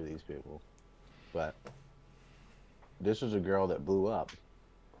 screw these people. But this was a girl that blew up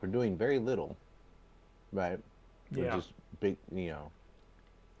for doing very little, right? For Yeah. just big,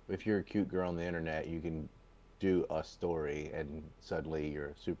 if you're a cute girl on the internet, you can do a story and suddenly you're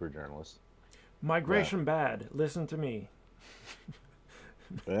a super journalist. But Migration bad. Listen to me.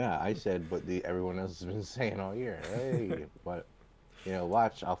 yeah, I said what the everyone else has been saying all year. Hey, but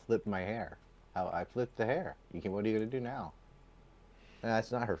watch, I'll flip my hair. How I flipped the hair. What are you gonna do now? And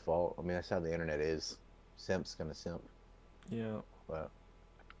that's not her fault. I mean, that's how the internet is. Simp's gonna simp. Yeah. But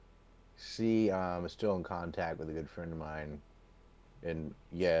she is still in contact with a good friend of mine, and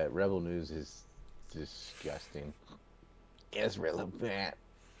yeah, Rebel News is disgusting. It's relevant.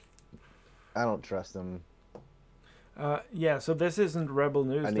 I don't trust them. Yeah, so this isn't Rebel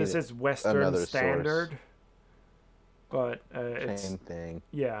I News. This need is Western another source. Standard, but it's Same thing.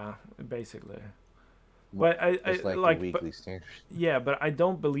 yeah, basically. But I Just like the like, but Weekly Standard. yeah, but I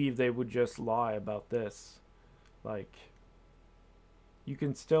don't believe they would just lie about this. Like, you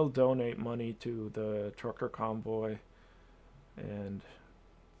can still donate money to the trucker convoy, and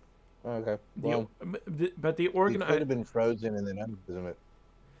Okay. the Well, but the it could organ. have been frozen and then unfrozen it.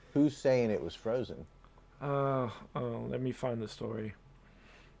 Who's saying it was frozen? Let me find the story.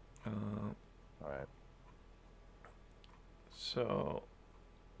 Uh, All right. so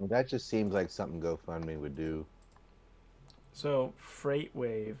Well, that just seems like something GoFundMe would do. so Freight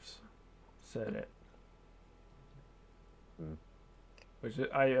Waves said it, Hmm. which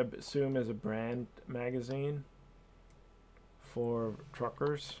I assume is a brand magazine for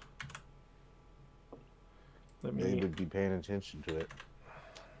truckers. Let They me. would be paying attention to it.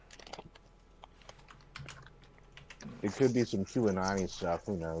 It could be some QAnon stuff.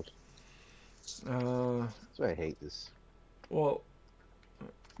 Who knows? Uh, That's why I hate this. well,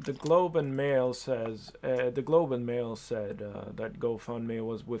 the Globe and Mail said that GoFundMe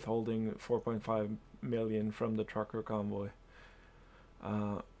was withholding 4.5 million from the trucker convoy.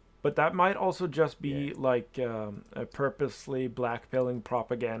 Uh, but that might also just Yeah. be like a purposely blackpilling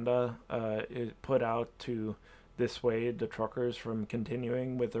propaganda put out to dissuade the truckers from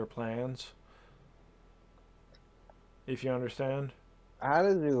continuing with their plans. If you understand. How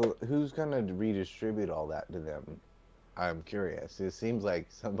does it, who's gonna redistribute all that to them? I'm curious. It seems like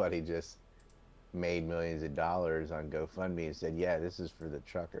somebody just made millions of dollars on GoFundMe and said, "Yeah, this is for the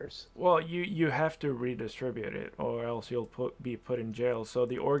truckers." Well, you have to redistribute it, or else you'll be put in jail. So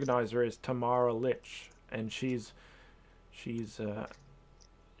the organizer is Tamara Litch, and she's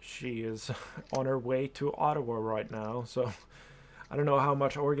she is on her way to Ottawa right now. So I don't know how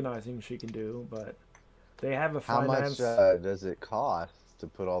much organizing she can do, but they have a How much finance. does it cost to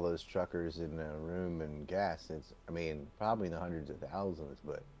put all those truckers in a room and gas? I mean, probably in the hundreds of thousands,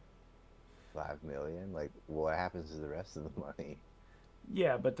 but 5 million? Like, what happens to the rest of the money?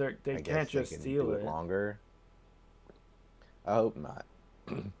 Yeah, but they I can't guess they just can steal do it it. longer. I hope not.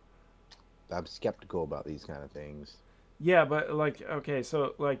 I'm skeptical about these kind of things. Yeah, but like okay,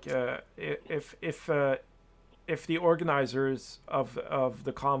 so like if the organizers of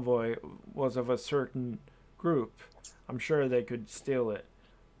the convoy was of a certain group, I'm sure they could steal it.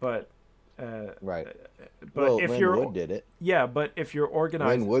 But uh, Right. but Well, if Lynn you're Wood did it. yeah, but if you're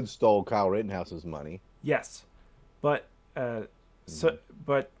Lynn organized, Wood stole Kyle Rittenhouse's money. yes, but uh, so Hmm.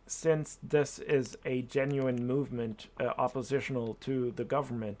 but since this is a genuine movement oppositional to the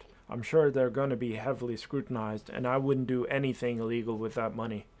government, I'm sure they're going to be heavily scrutinized, and I wouldn't do anything illegal with that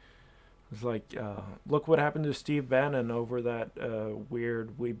money. It's like, look what happened to Steve Bannon over that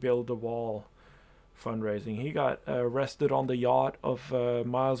weird "We Build a Wall" fundraising. He got arrested on the yacht of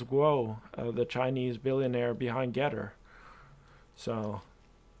Miles Guo, the Chinese billionaire behind Getter. So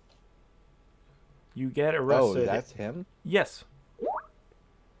you get Oh, arrested. that's him? Yes.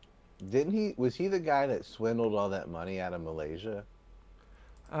 Didn't he? Was he the guy that swindled all that money out of Malaysia?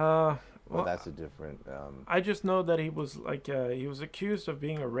 Uh, Oh, well, that's a different. I just know that he was accused of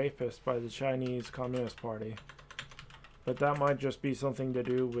being a rapist by the Chinese Communist Party. But that might just be something to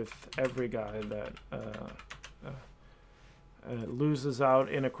do with every guy that loses out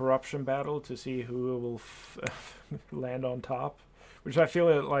in a corruption battle to see who will land on top. Which I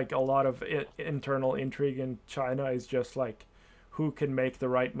feel like a lot of internal intrigue in China is just like who can make the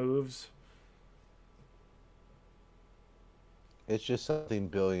right moves. It's just something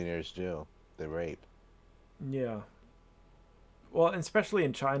billionaires do. They rape. Yeah. Well, and especially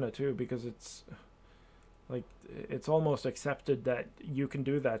in China too, because like it's almost accepted that you can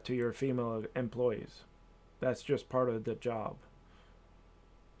do that to your female employees. That's just part of the job.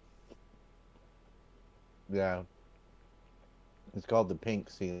 Yeah, it's called the pink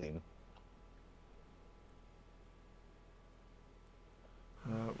ceiling.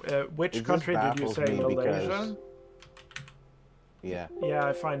 Which It just country did you baffles say? me Malaysia? because, yeah, Yeah,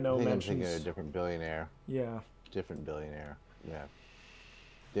 I find I no think I'm thinking of a mentions. different billionaire. Yeah. Different billionaire. Yeah,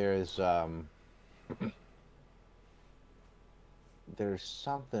 there's there's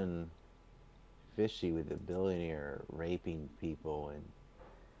something fishy with the billionaire raping people, and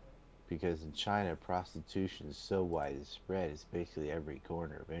because in China prostitution is so widespread, it's basically every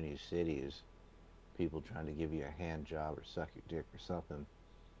corner of any city is people trying to give you a hand job or suck your dick or something.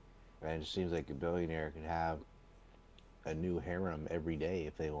 And it seems like a billionaire could have a new harem every day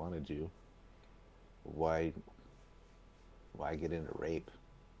if they wanted to. Why get into rape?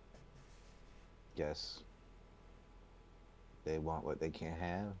 Guess they want what they can't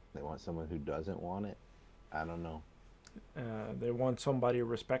have. They want someone who doesn't want it. I don't know. They want somebody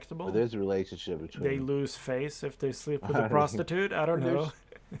But respectable. there's a relationship They between. lose face if they sleep with a I mean, prostitute. I don't know.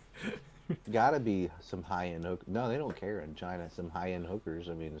 there's gotta be some high end hook. No, they don't care in China. Some high end hookers.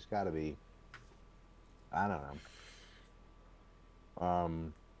 I mean, it's gotta be. I don't know.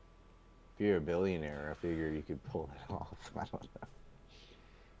 If you're a billionaire, I figure you could pull it off. I don't know.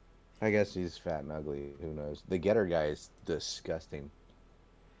 I guess he's fat and ugly. Who knows? The Getter guy is disgusting,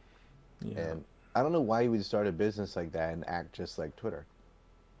 Yeah. and I don't know why you would start a business like that and act just like Twitter.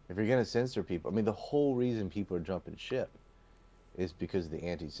 If you're gonna censor people, I mean, the whole reason people are jumping ship is because of the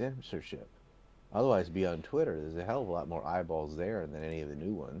anti-censorship. Otherwise, be on Twitter. There's a hell of a lot more eyeballs there than any of the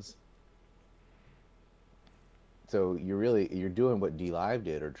new ones. So you're doing what D Live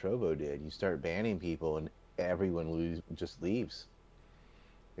did or Trovo did. You start banning people, and everyone just leaves.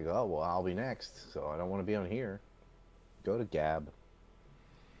 They go, oh well, I'll be next, so I don't want to be on here. Go to Gab.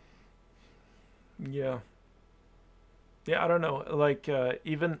 Yeah. Yeah, I don't know. Like,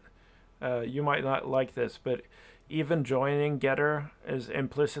 even you might not like this, but even joining Getter is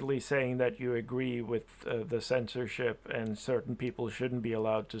implicitly saying that you agree with the censorship and certain people shouldn't be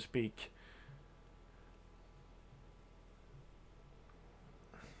allowed to speak.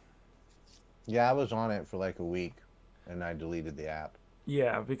 Yeah, I was on it for like a week, and I deleted the app.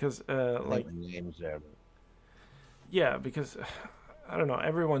 Yeah, because I think my name's there. yeah, because I don't know.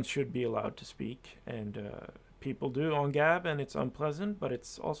 Everyone should be allowed to speak, and people do on Gab, and it's unpleasant, but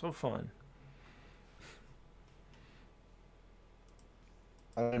it's also fun.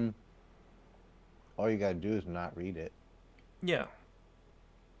 Um, all you gotta do is not read it. Yeah,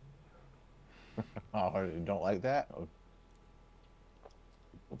 Oh, you don't like that? Oh,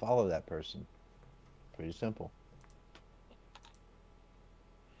 follow that person. Pretty simple.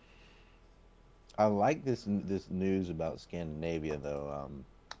 I like this news about Scandinavia though.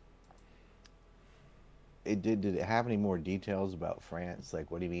 Did it have any more details about France? Like,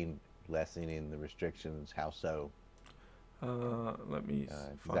 what do you mean lessening the restrictions? How so? let me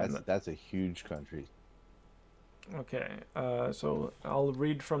 'Cause find that. that's a huge country. Okay, so I'll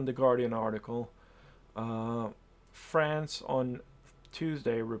read from the Guardian article. Uh, France on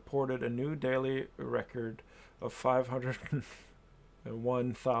Tuesday reported a new daily record of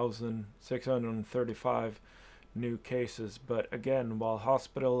 501,635 new cases. But again, while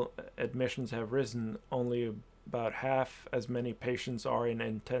hospital admissions have risen, only about half as many patients are in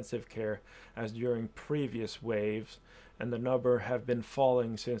intensive care as during previous waves, and the number have been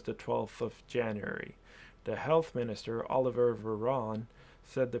falling since the 12th of January. The health minister, Oliver Véran,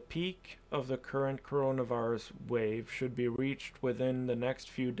 said the peak of the current coronavirus wave should be reached within the next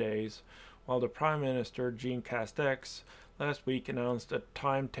few days, while the Prime Minister, Jean Castex, last week announced a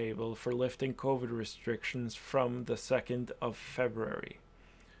timetable for lifting COVID restrictions from the 2nd of February.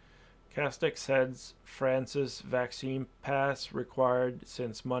 Castex says France's vaccine pass, required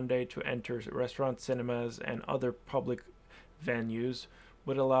since Monday to enter restaurants, cinemas, and other public venues,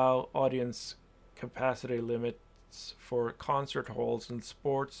 would allow audience capacity limits for concert halls and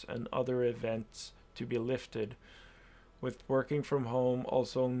sports and other events to be lifted, with working from home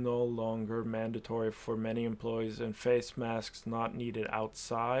also no longer mandatory for many employees and face masks not needed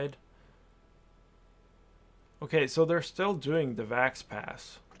outside. Okay, so they're still doing the Vax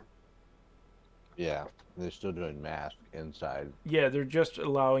Pass. Yeah, they're still doing mask inside. Yeah, they're just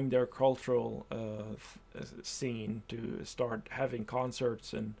allowing their cultural scene to start having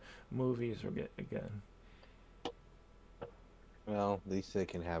concerts and movies again. Well, at least they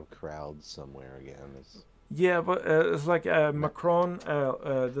can have crowds somewhere again. Yeah, but it's like Not, Macron.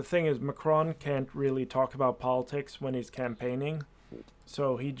 The thing is, Macron can't really talk about politics when he's campaigning.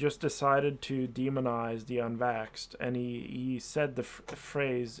 So he just decided to demonize the unvaxxed, and he said the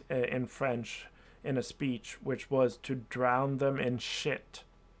phrase in French in a speech, which was to drown them in shit.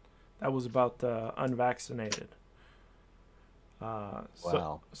 That was about the unvaccinated. Uh, so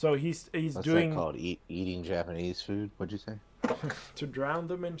wow. so he's What's that doing called? Eating Japanese food? What'd you say? to drown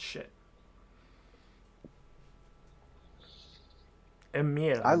them in shit. And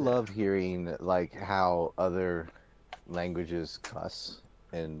I merde. love hearing like how other languages cuss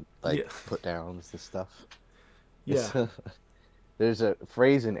and like Yeah, put downs and stuff. yeah. It's there's a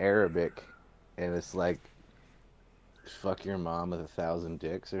phrase in Arabic and it's like fuck your mom with 1,000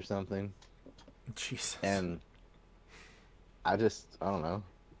 dicks or something. Jesus. And I don't know.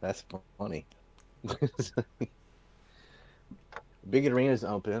 That's funny. Big Arena's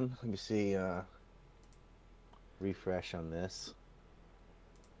open. Let me see refresh on this.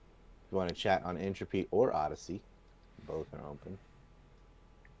 If you want to chat on Entropy or Odyssey, both are open.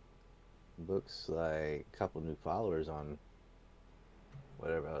 Looks like a couple new followers on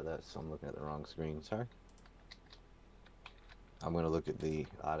whatever. Oh, that's I'm looking at the wrong screen. Sorry. I'm gonna look at the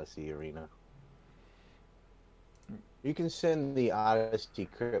Odyssey arena. You can send the Odyssey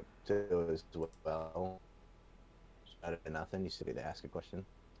crypto as well. Better than nothing. You still get to ask a question.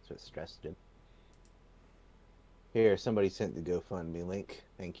 That's what stress did. Here, somebody sent the GoFundMe link.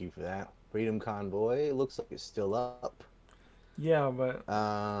 Thank you for that. Freedom Convoy. It looks like it's still up. Yeah, but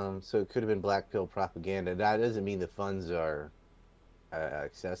So it could have been black pill propaganda. That doesn't mean the funds are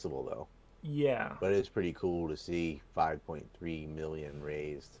accessible though. yeah, But it's pretty cool to see 5.3 million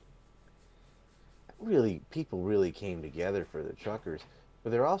raised. Really, people really came together for the truckers.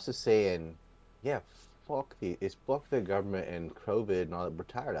 But they're also saying, yeah, fuck the government and COVID and all that. We're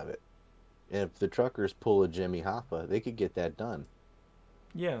tired of it. And if the truckers pull a Jimmy Hoffa, they could get that done.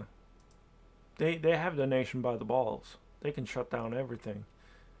 yeah. They have the nation by the balls. They can shut down everything.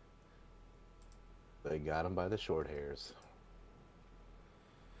 They got them by the short hairs.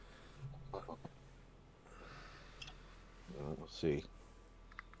 We'll see.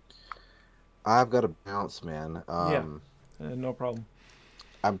 I've got to bounce, man. Yeah, no problem.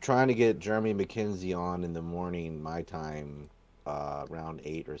 I'm trying to get Jeremy McKenzie on in the morning, my time, around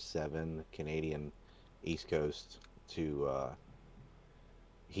 8 or 7 Canadian East Coast. To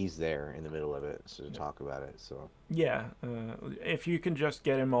he's there in the middle of it, so to talk about it. So Yeah, if you can just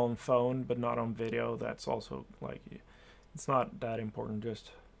get him on phone but not on video, that's also like it's not that important.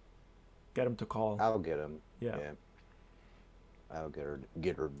 Just get him to call. I'll get him. Yeah, Yeah, I'll get her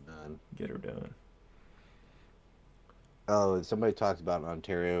done. get her done. Oh, and somebody talked about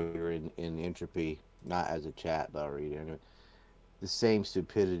Ontario here in entropy, not as a chat, but I'll read it anyway. The same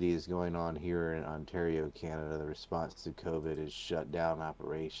stupidity is going on here in Ontario, Canada. The response to COVID is shut down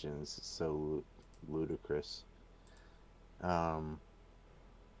operations. It's so ludicrous. Um,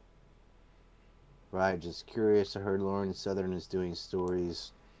 right, just curious. I heard Lauren Southern is doing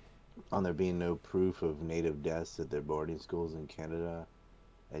stories on there being no proof of native deaths at their boarding schools in Canada.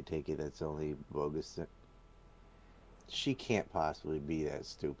 I take it that's only bogus. She can't possibly be that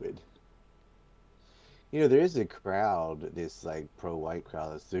stupid. There is a crowd, this like pro-white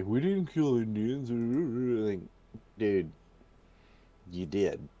crowd that's like, we didn't kill Indians. Like, dude, you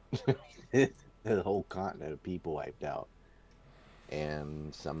did. The whole continent of people wiped out,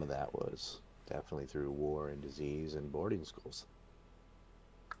 and some of that was definitely through war and disease and boarding schools.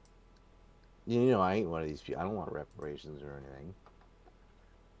 I ain't one of these people. I don't want reparations or anything,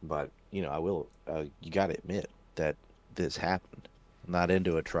 but I will. You got to admit that this happened. I'm not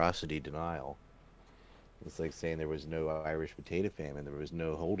into atrocity denial. It's like saying there was no Irish potato famine, there was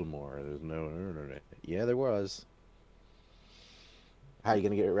no Holodomor, there was no. Yeah, there was. How are you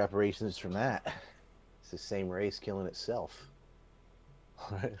going to get reparations from that? It's the same race killing itself.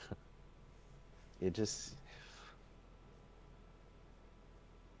 It just.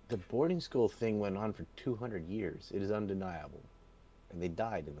 The boarding school thing went on for 200 years. It is undeniable. And they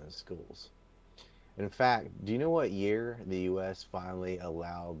died in those schools. In fact, do you know what year the U.S. finally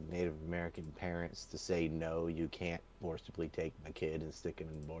allowed Native American parents to say, no, you can't forcibly take my kid and stick him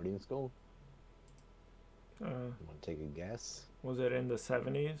in boarding school? Uh, You want to take a guess? was it in the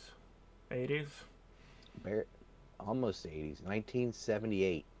 70s, 80s? Almost 80s.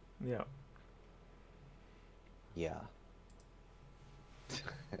 1978. Yeah. Yeah.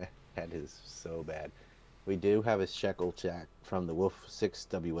 That is so bad. We do have a shekel check from the Wolf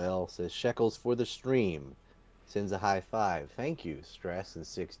 6WL. Says shekels for the stream. Sends a high five. Thank you, Stress and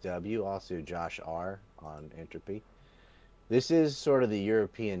 6W. Also Josh R on Entropy. This is sort of the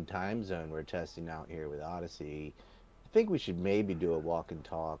European time zone we're testing out here with Odyssey. I think we should maybe do a walk and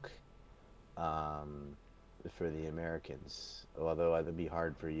talk um, for the Americans. Although that'd be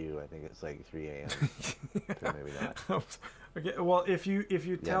hard for you. I think it's like 3 a.m. So maybe not. Okay. Well, if you Yeah,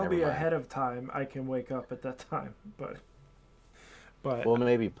 tell never me mind. ahead of time, I can wake up at that time. But Well,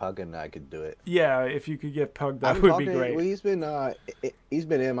 maybe Pug and I could do it. yeah, if you could get Pug, that I'm would be talking. Well, great. he's been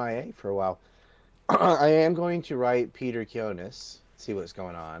MIA for a while. I am going to write Peter Kionis, see what's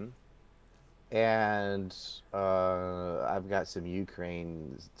going on, and I've got some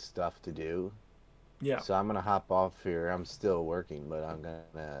Ukraine stuff to do, Yeah. so I'm gonna hop off here. I'm still working, but I'm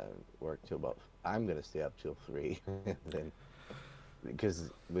gonna work till about. I'm gonna stay up till 3, then because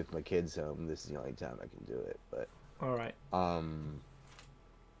with my kids home, this is the only time I can do it. But All right. um,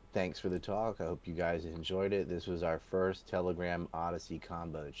 thanks for the talk. I hope you guys enjoyed it. This was our first Telegram Odyssey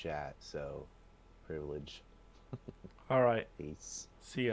combo chat, so privilege. All right. Peace. See ya.